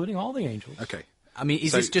Jesus. Including all the angels. Okay. I mean,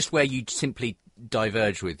 is this just where you simply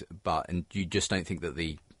diverge with Bart and you just don't think that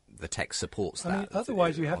the text supports that? I mean,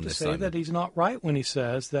 otherwise you have to say that he's not right when he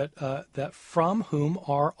says that that from whom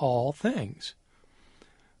are all things.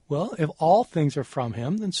 Well, if all things are from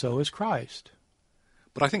him, then so is Christ.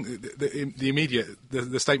 But I think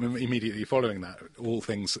the statement immediately following that, all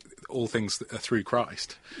things are through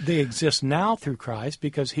Christ. They exist now through Christ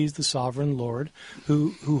because he's the sovereign Lord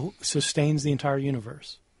who sustains the entire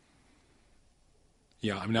universe.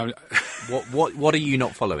 Yeah, I mean, what are you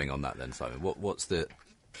not following on that then, Simon? What's the?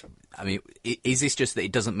 I mean, is this just that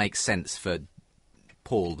it doesn't make sense for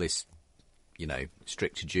Paul, this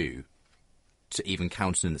strict Jew, to even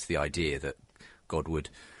countenance the idea that God would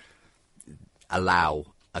allow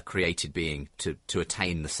a created being to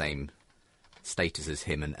attain the same status as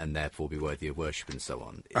him and therefore be worthy of worship and so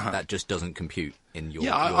on? That just doesn't compute in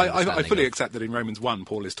your I fully accept that in Romans 1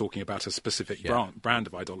 Paul is talking about a specific brand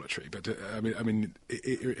of idolatry, but I mean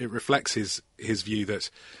it reflects his view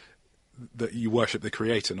that you worship the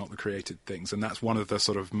creator, not the created things, and that's one of the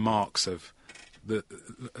sort of marks of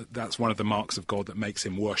that's one of the marks of God that makes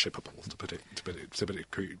him worshipable, to put it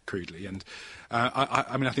crudely. And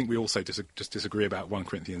I mean, I think we also just disagree about 1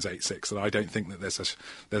 Corinthians 8:6. That I don't think that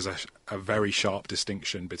there's a very sharp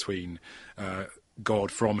distinction between God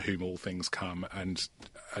from whom all things come and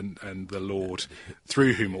the Lord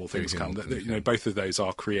through whom all things come. That both of those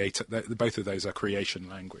are both of those are creation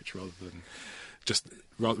language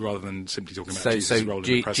rather than simply talking about Jesus' role in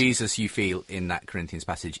the present. Jesus, you feel, in that Corinthians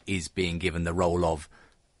passage, is being given the role of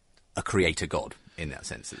a creator God, in that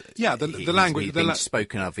sense. Yeah, the language... He's being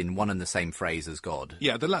spoken of in one and the same phrase as God.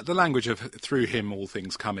 Yeah, the language of through him all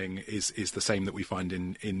things coming is the same that we find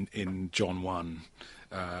in John 1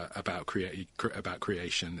 about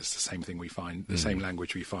creation. It's the same thing we find, the same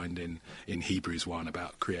language we find in Hebrews 1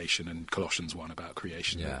 about creation and Colossians 1 about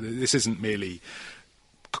creation. Yeah. This isn't merely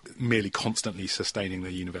constantly sustaining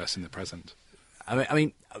the universe in the present. I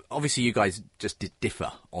mean, obviously you guys just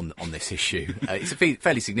differ on this issue. It's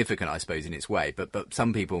fairly significant, I suppose, in its way. But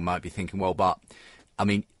some people might be thinking, well, but I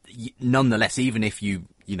mean, nonetheless, even if you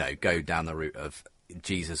go down the route of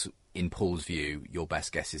Jesus, in Paul's view, your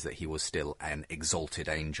best guess is that he was still an exalted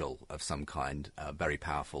angel of some kind, very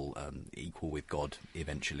powerful, equal with God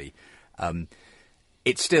eventually.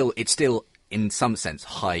 It's still in some sense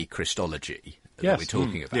high Christology that we're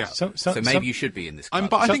talking about. Yeah. So maybe you should be in this club.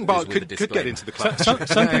 But I think Bart could get into the club.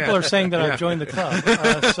 Some people are saying that I've joined the club.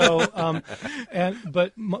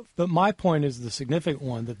 But my point is the significant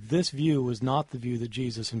one, that this view was not the view that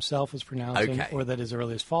Jesus himself was pronouncing or that his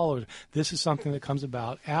earliest followers. This is something that comes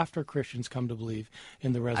about after Christians come to believe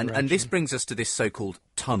in the resurrection. And this brings us to this so-called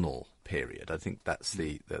tunnel period. I think that's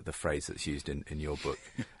the phrase that's used in your book,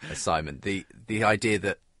 Simon. The idea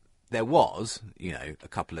that there was, a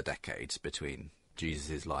couple of decades between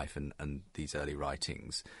Jesus' life and these early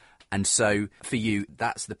writings. And so, for you,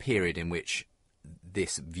 that's the period in which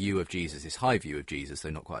this view of Jesus, this high view of Jesus, though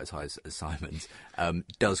not quite as high as Simon's,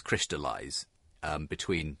 does crystallise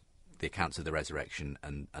between the accounts of the resurrection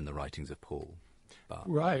and the writings of Paul.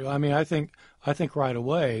 Right. I mean, I think right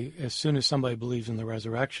away, as soon as somebody believes in the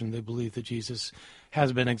resurrection, they believe that Jesus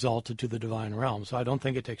has been exalted to the divine realm. So I don't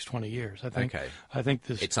think it takes 20 years. I think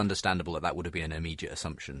this. It's understandable that would have been an immediate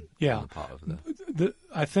assumption. Yeah. On the part of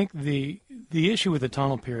I think the issue with the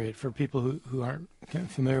tunnel period, for people who aren't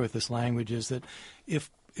familiar with this language, is that if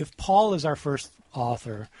Paul is our first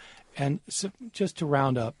author, and so just to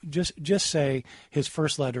round up, just say his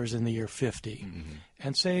first letter is in the year 50,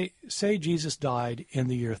 and say Jesus died in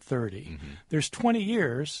the year 30. There's 20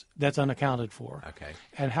 years that's unaccounted for. Okay.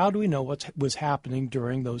 And how do we know what was happening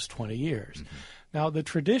during those 20 years? Now, the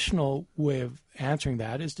traditional way of answering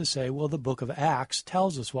that is to say, well, the book of Acts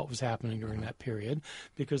tells us what was happening during that period,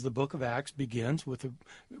 because the book of Acts begins with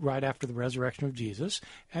right after the resurrection of Jesus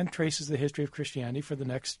and traces the history of Christianity for the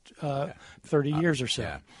next 30 years or so.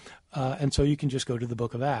 Yeah. And so you can just go to the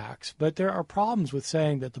book of Acts. But there are problems with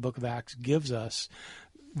saying that the book of Acts gives us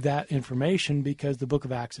that information, because the book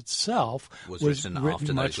of Acts itself was written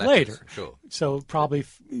after much those later. letters. Sure. So probably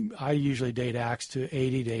I usually date Acts to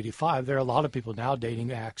 80 to 85. There are a lot of people now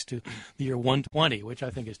dating Acts to the year 120, which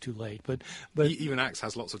I think is too late. But even Acts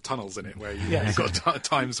has lots of tunnels in it where Yes. you've got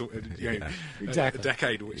times, Exactly. a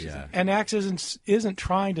decade, which is and Acts isn't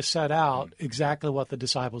trying to set out exactly what the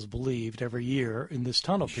disciples believed every year in this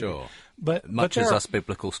tunnel period. Sure. But Much there as are- us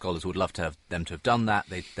biblical scholars would love to have them to have done that,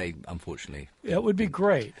 they unfortunately... It would be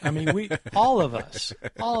great. I mean, all of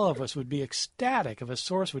us would be ecstatic if a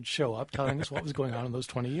source would show up telling us what was going on in those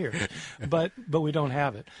 20 years. But we don't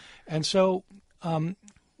have it. And so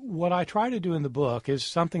what I try to do in the book is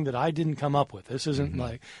something that I didn't come up with. This isn't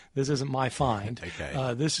this isn't my find.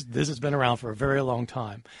 Okay. This has been around for a very long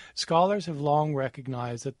time. Scholars have long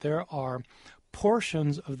recognized that there are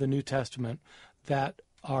portions of the New Testament that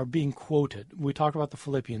are being quoted. We talked about the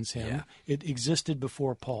Philippians hymn. Yeah. It existed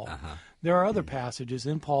before Paul. There are other passages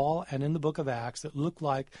in Paul and in the book of Acts that look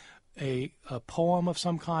like a poem of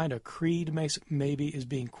some kind, a creed maybe is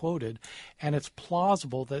being quoted, and it's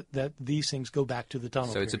plausible that these things go back to the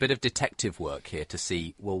tunnel So it's a period. bit of detective work here to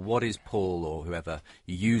see, well, what is Paul or whoever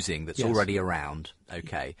using that's Yes. already around?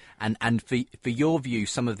 Okay. And for your view,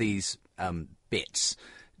 some of these bits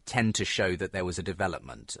tend to show that there was a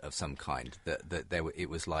development of some kind, that it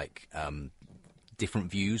was like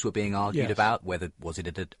different views were being argued Yes. about. Whether was it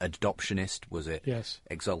adoptionist, was it Yes.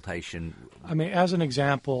 exaltation? I mean, as an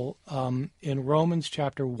example, in Romans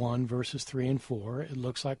chapter 1, verses 3 and 4, it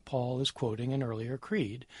looks like Paul is quoting an earlier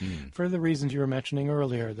creed for the reasons you were mentioning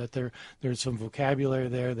earlier, that there's some vocabulary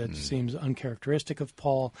there that seems uncharacteristic of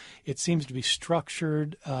Paul. It seems to be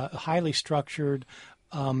structured, highly structured.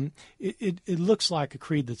 It looks like a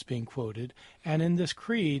creed that's being quoted. And in this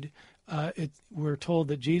creed, we're told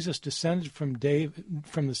that Jesus descended from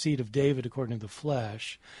the seed of David according to the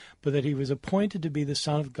flesh, but that he was appointed to be the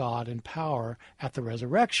Son of God in power at the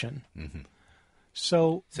resurrection.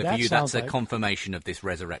 So So that for you, sounds that's a like, confirmation of this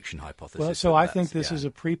resurrection hypothesis. well, so I think this yeah. is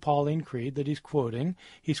a pre-Pauline creed that he's quoting.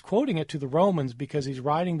 He's quoting it to the Romans because he's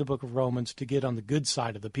writing the book of Romans to get on the good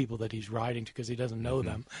side of the people that he's writing to, because he doesn't know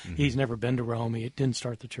them. He's never been to Rome. He didn't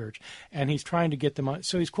start the church. And he's trying to get them on.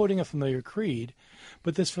 So he's quoting a familiar creed.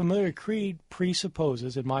 But this familiar creed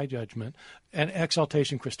presupposes, in my judgment, an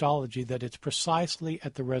exaltation Christology, that it's precisely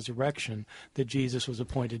at the resurrection that Jesus was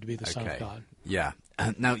appointed to be the Son of God. Yeah.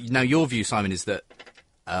 Now your view, Simon, is that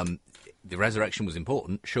the resurrection was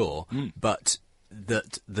important, sure, but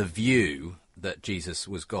that the view that Jesus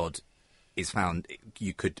was God is found,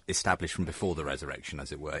 you could establish from before the resurrection,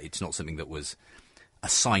 as it were. It's not something that was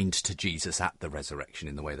assigned to Jesus at the resurrection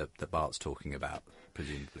in the way that Bart's talking about,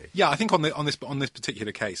 presumably. Yeah, I think on this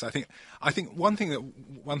particular case, I think one thing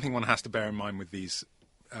one has to bear in mind with these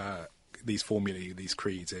formulae, these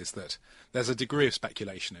creeds, is that there's a degree of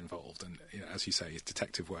speculation involved, and as you say, it's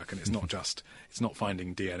detective work, and it's not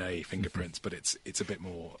finding DNA fingerprints, but it's a bit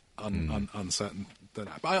more uncertain than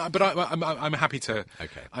that. But I'm happy to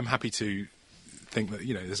I'm happy to think that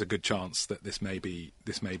there's a good chance that this may be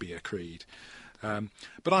a creed.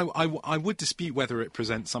 But I would dispute whether it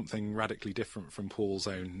presents something radically different from Paul's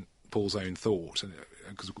own thought,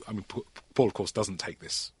 because Paul, of course, doesn't take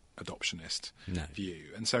this adoptionist view,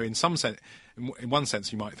 and so in one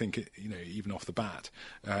sense, you might think even off the bat,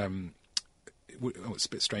 it's a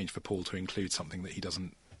bit strange for Paul to include something that he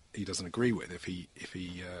doesn't agree with if he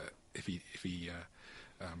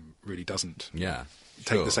really doesn't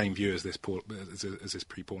take the same view as this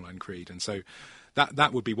pre-Pauline creed, and so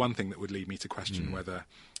that would be one thing that would lead me to question whether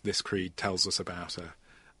this creed tells us about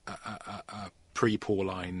a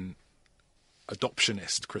pre-Pauline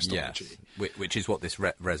adoptionist Christology. Yes, which is what this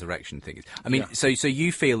resurrection thing is. I mean, so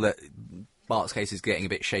you feel that Bart's case is getting a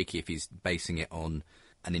bit shaky if he's basing it on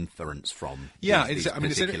an inference from these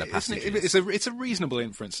particular passages. It's a reasonable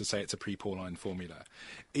inference to say it's a pre-Pauline formula.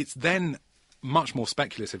 It's then much more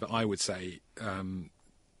speculative, I would say,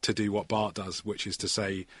 to do what Bart does, which is to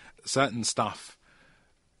say certain stuff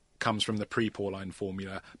comes from the pre-Pauline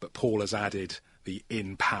formula, but Paul has added the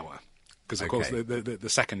in power. Because, of course, the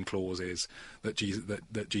second clause is that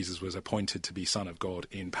Jesus was appointed to be Son of God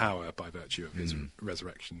in power by virtue of his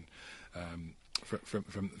resurrection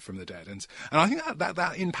from the dead. And I think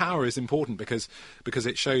that in power is important because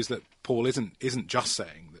it shows that Paul isn't just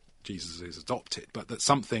saying that Jesus is adopted, but that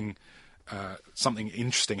something something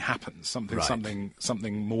interesting happens,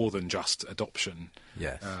 something more than just adoption.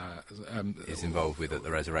 Yes, is involved with at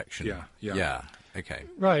the resurrection. Yeah. Okay.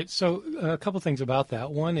 Right. So a couple things about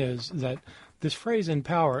that. One is that this phrase "in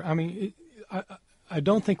power." I mean, I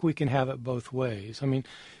don't think we can have it both ways. I mean,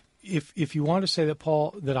 if you want to say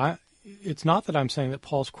that it's not that I'm saying that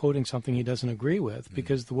Paul's quoting something he doesn't agree with,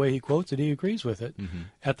 because the way he quotes it, he agrees with it. Mm-hmm.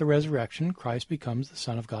 At the resurrection, Christ becomes the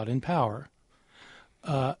Son of God in power.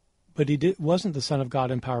 But he wasn't the Son of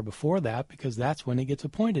God in power before that, because that's when he gets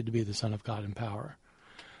appointed to be the Son of God in power.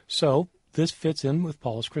 So this fits in with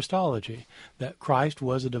Paul's Christology, that Christ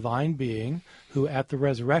was a divine being who at the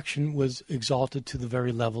resurrection was exalted to the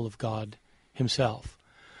very level of God himself.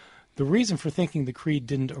 The reason for thinking the Creed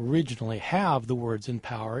didn't originally have the words "in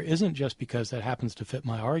power" isn't just because that happens to fit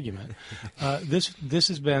my argument. This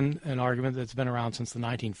has been an argument that's been around since the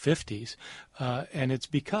 1950s, and it's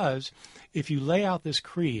because if you lay out this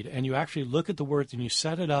Creed and you actually look at the words and you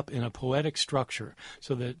set it up in a poetic structure,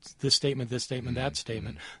 so that this statement, that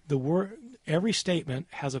statement, every statement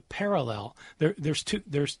has a parallel. There's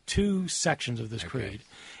two sections of this Creed,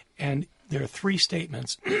 and there are three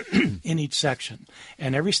statements in each section,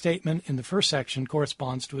 and every statement in the first section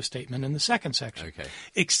corresponds to a statement in the second section,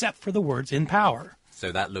 except for the words "in power."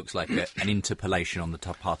 So that looks like an interpolation on the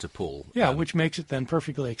part of Paul. Yeah, which makes it then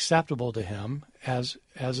perfectly acceptable to him as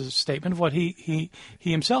a statement of what he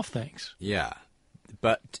himself thinks. Yeah,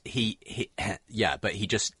 but he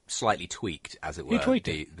just slightly tweaked, as it were,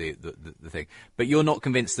 the thing. But you're not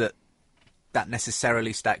convinced that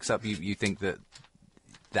necessarily stacks up. You think that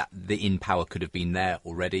the "in power" could have been there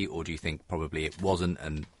already, or do you think probably it wasn't,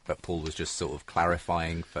 but Paul was just sort of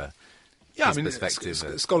clarifying for his perspective?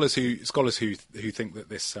 Scholars who think that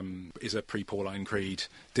this is a pre-Pauline creed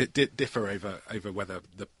differ over whether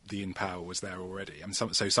the "in power" was there already. And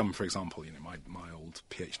some, for example, my old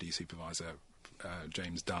Ph.D. supervisor,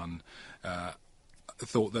 James Dunn,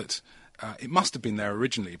 thought that it must have been there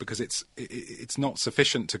originally, because it's not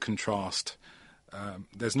sufficient to contrast.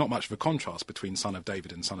 There's not much of a contrast between Son of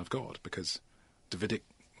David and Son of God, because Davidic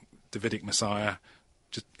Messiah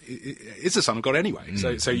just is the Son of God anyway.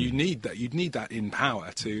 So you need that "in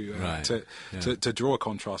power" to draw a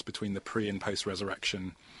contrast between the pre and post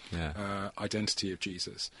resurrection identity of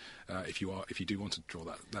Jesus. If you do want to draw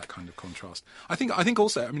that kind of contrast, I think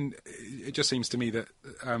also, I mean, it just seems to me that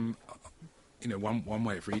one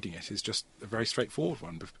way of reading it is just a very straightforward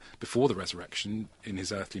one. Before the resurrection, in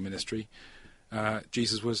his earthly ministry,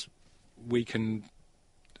 Jesus was weak and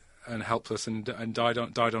helpless and died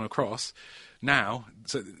on a cross. Now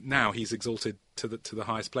he's exalted to the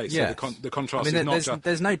highest place. Yes. So the contrast is not just.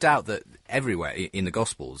 There's no doubt that everywhere in the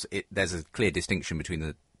Gospels there's a clear distinction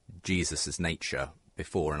between Jesus' nature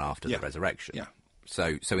before and after the resurrection. Yeah.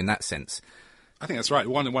 So in that sense, I think that's right.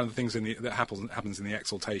 One of the things that happens in the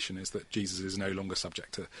exaltation is that Jesus is no longer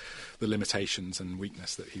subject to the limitations and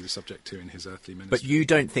weakness that he was subject to in his earthly ministry. But you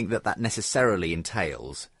don't think that necessarily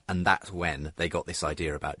entails, and that's when they got this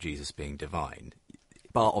idea about Jesus being divine.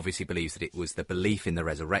 Bart obviously believes that it was the belief in the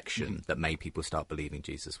resurrection that made people start believing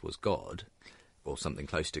Jesus was God, or something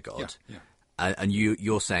close to God. Yeah. And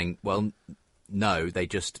you're saying, well, no, they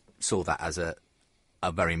just saw that as a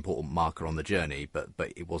very important marker on the journey, but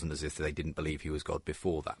it wasn't as if they didn't believe he was God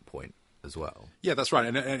before that point as well. Yeah, that's right.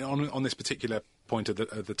 And on this particular point of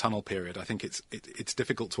the tunnel period, I think it's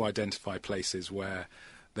difficult to identify places where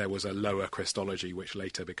there was a lower Christology which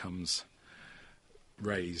later becomes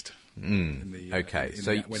raised. When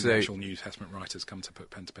the actual New Testament writers come to put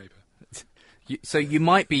pen to paper. So you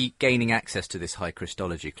might be gaining access to this high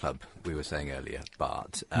Christology club we were saying earlier,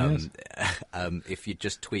 Bart, if you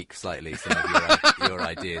just tweak slightly some of your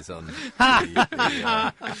ideas on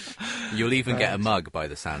you'll even get a mug by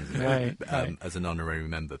the sounds of it, as an honorary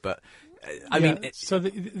member. But so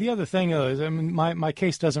the other thing is, I mean, my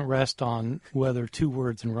case doesn't rest on whether two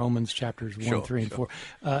words in Romans chapters 1, 3, and 4.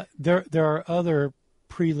 There are other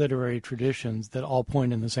pre-literary traditions that all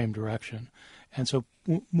point in the same direction. And so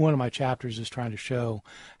one of my chapters is trying to show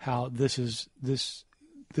how this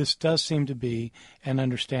does seem to be an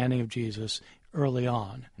understanding of Jesus early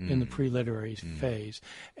on in the pre-literary phase,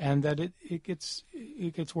 and that it gets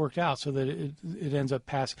worked out so that it ends up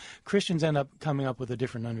Christians end up coming up with a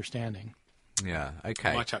different understanding. Yeah.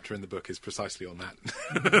 Okay. My chapter in the book is precisely on that.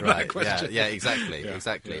 Right. that question. Yeah. Exactly. Yeah,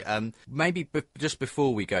 exactly. yeah. Maybe just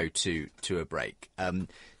before we go to a break,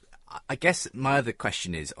 I guess my other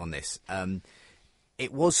question is on this.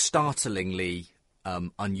 It was startlingly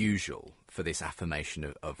unusual for this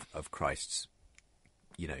affirmation of Christ's,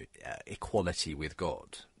 equality with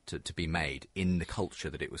God to be made in the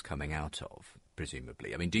culture that it was coming out of,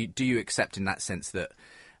 presumably. I mean, do you accept in that sense that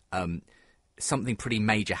something pretty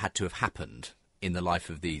major had to have happened in the life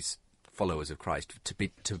of these followers of Christ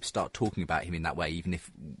to start talking about him in that way, even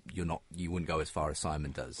if you wouldn't go as far as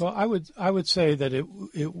Simon does. Well, I would say that it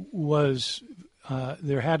was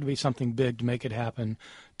there had to be something big to make it happen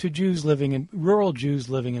to rural Jews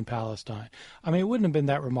living in Palestine. I mean, it wouldn't have been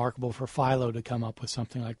that remarkable for Philo to come up with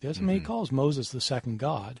something like this. I mean, he calls Moses the second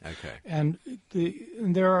God. Okay. And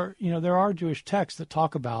there are Jewish texts that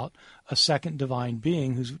talk about a second divine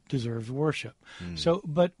being who deserves worship. So,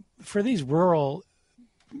 but for these rural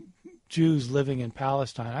Jews living in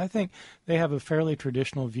Palestine, I think they have a fairly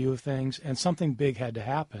traditional view of things, and something big had to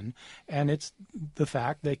happen, and it's the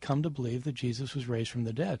fact they come to believe that Jesus was raised from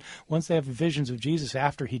the dead. Once they have visions of Jesus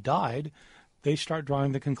after he died, they start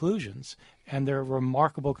drawing the conclusions, and they're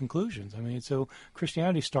remarkable conclusions. I mean, so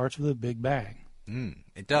Christianity starts with a big bang.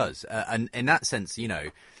 It does. And in that sense,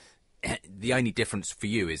 the only difference for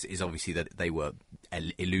you is obviously that they were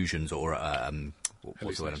illusions or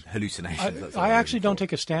what's the word? Hallucinations. I actually don't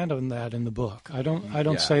take a stand on that in the book. I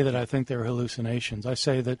don't say that I think they're hallucinations. I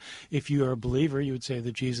say that if you are a believer, you would say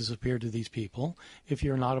that Jesus appeared to these people. If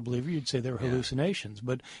you're not a believer, you'd say they're hallucinations.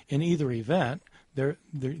 But in either event,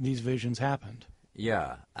 these visions happened.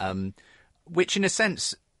 Yeah, which in a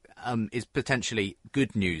sense is potentially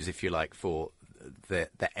good news, if you like, for the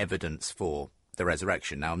evidence for the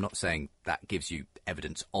resurrection. Now, I'm not saying that gives you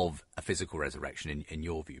evidence of a physical resurrection in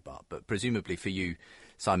your view, Bart, but presumably for you,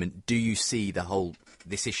 Simon, do you see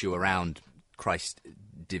this issue around Christ's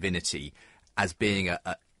divinity as being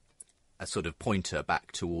a sort of pointer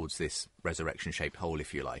back towards this resurrection-shaped hole,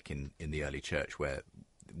 if you like, in the early church, where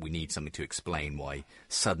we need something to explain why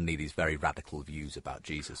suddenly these very radical views about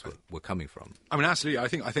Jesus were coming from? I mean, absolutely. I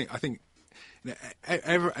think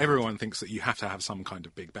everyone thinks that you have to have some kind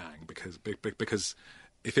of big bang because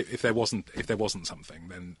if there wasn't something,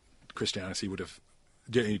 then Christianity would have,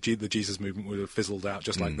 the Jesus movement would have fizzled out,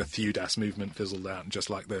 just like the Theudas movement fizzled out, and just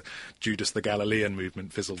like the Judas the Galilean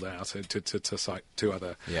movement fizzled out, to cite two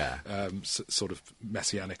other sort of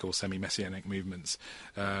messianic or semi-messianic movements.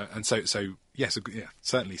 And so yes,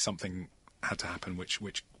 certainly something had to happen which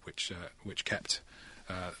kept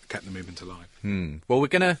the movement alive. Well, we're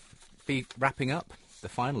going to be wrapping up the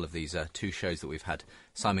final of these two shows that we've had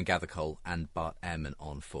Simon Gathercole and Bart Ehrman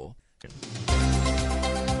on for.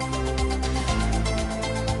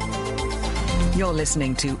 You're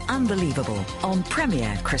listening to Unbelievable on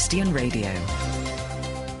Premier Christian Radio.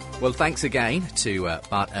 Well, thanks again to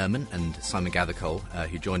Bart Ehrman and Simon Gathercole,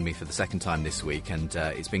 who joined me for the second time this week. And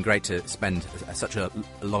it's been great to spend such a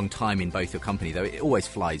long time in both your company, though it always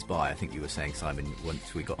flies by. I think you were saying, Simon,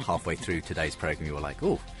 once we got halfway through today's programme, you were like,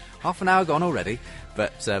 oh, half an hour gone already.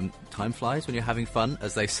 But time flies when you're having fun,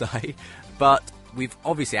 as they say. But we've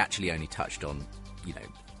obviously actually only touched on,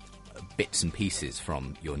 bits and pieces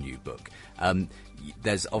from your new book.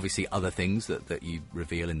 There's obviously other things that you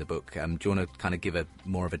reveal in the book. Do you want to kind of give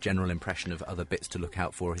more of a general impression of other bits to look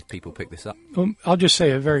out for if people pick this up? I'll just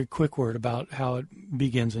say a very quick word about how it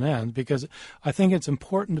begins and ends, because I think it's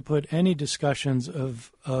important to put any discussions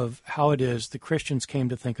of how it is the Christians came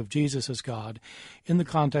to think of Jesus as God in the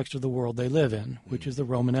context of the world they live in, which is the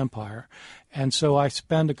Roman Empire. And so I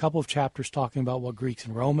spend a couple of chapters talking about what Greeks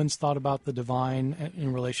and Romans thought about the divine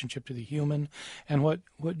in relationship to the human, and what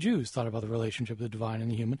Jews thought about the relationship of the divine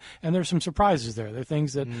and the human. And there's some surprises there. There are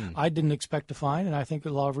things that I didn't expect to find, and I think a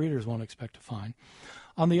lot of readers won't expect to find.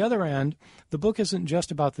 On the other end, the book isn't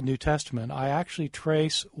just about the New Testament. I actually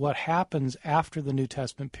trace what happens after the New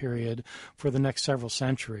Testament period for the next several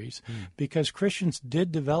centuries, because Christians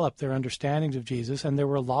did develop their understandings of Jesus, and there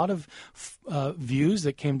were a lot of views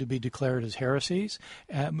that came to be declared as heresies.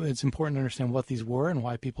 It's important to understand what these were and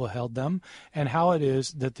why people held them, and how it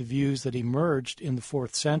is that the views that emerged in the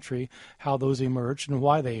 4th century, how those emerged and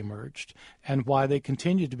why they emerged, and why they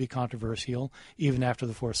continued to be controversial even after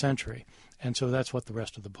the 4th century. And so that's what the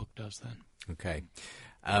rest of the book does then. Okay.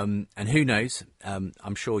 And who knows,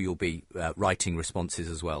 I'm sure you'll be writing responses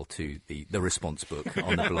as well to the response book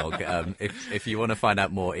on the blog. If you want to find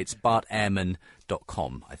out more, it's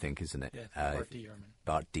bartehrman.com, I think, isn't it? Yeah,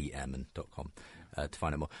 Bart D. Ehrman. bartdehrman.com to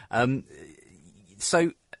find out more.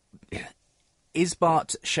 So is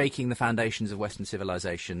Bart shaking the foundations of Western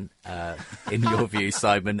civilization, in your view,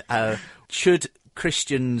 Simon? Should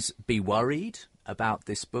Christians be worried about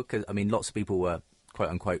this book? I mean, lots of people were, quote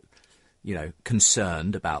unquote,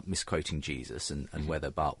 concerned about misquoting Jesus and whether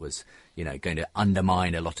Bart was, going to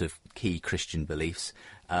undermine a lot of key Christian beliefs.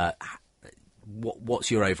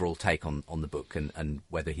 what's your overall take on the book and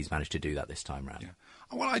whether he's managed to do that this time round? Yeah.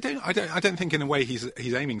 Well, I don't think in a way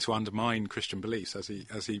he's aiming to undermine Christian beliefs as he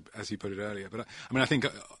put it earlier. But I mean, I think,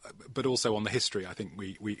 but also on the history, I think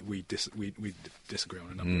we disagree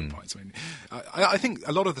on a number of points. I mean, I think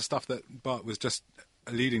a lot of the stuff that Bart was just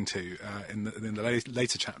alluding to in the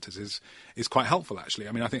later chapters is quite helpful, actually.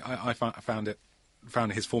 I mean, I think I found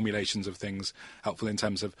his formulations of things helpful in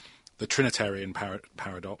terms of the Trinitarian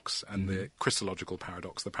paradox and the Christological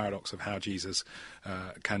paradox, the paradox of how Jesus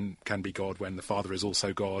can be God when the Father is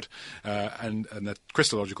also God, and the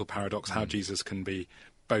Christological paradox, how Jesus can be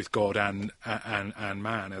both God and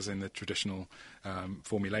man, as in the traditional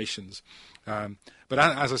formulations. But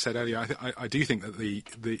as I said earlier, I do think that the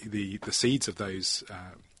seeds of those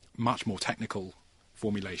much more technical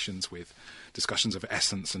formulations with discussions of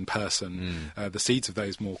essence and person, the seeds of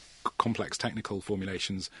those more complex technical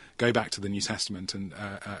formulations go back to the New Testament and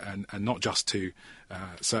not just to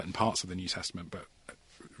certain parts of the New Testament, but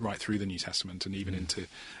right through the New Testament and even into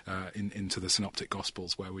the Synoptic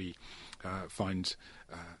Gospels, where we find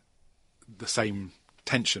the same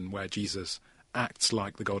tension where Jesus acts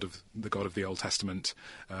like the God of the Old Testament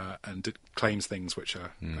and claims things which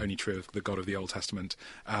are only true of the God of the Old Testament,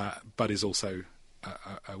 but is also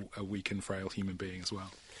a weak and frail human being as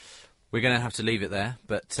well. We're going to have to leave it there,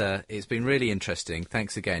 but it's been really interesting.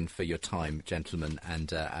 Thanks again for your time, gentlemen,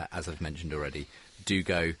 and as I've mentioned already, do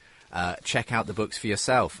go check out the books for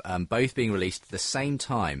yourself, both being released at the same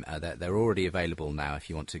time. They're already available now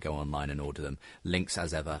if you want to go online and order them. Links,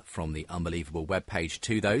 as ever, from the Unbelievable webpage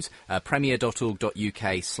to those,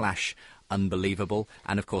 premier.org.uk/Unbelievable,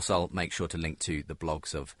 and of course I'll make sure to link to the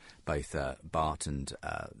blogs of both Bart and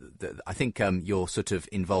I think you're sort of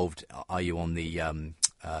involved. Are you on the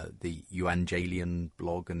Evangelion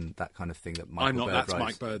blog and that kind of thing that Michael I'm not. Bird That's writes?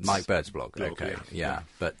 Mike Bird's Bird's blog. blog, Okay, yeah.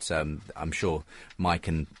 But I'm sure Mike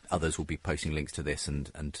and others will be posting links to this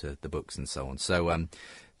and to the books and so on. So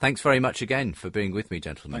thanks very much again for being with me,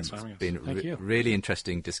 gentlemen. Thanks for having us. It's been a really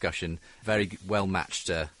interesting discussion. Very well matched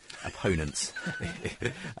opponents.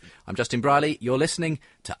 I'm Justin Briley. You're listening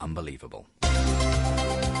to Unbelievable.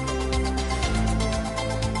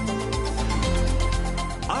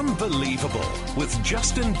 Unbelievable with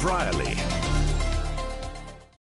Justin Briley.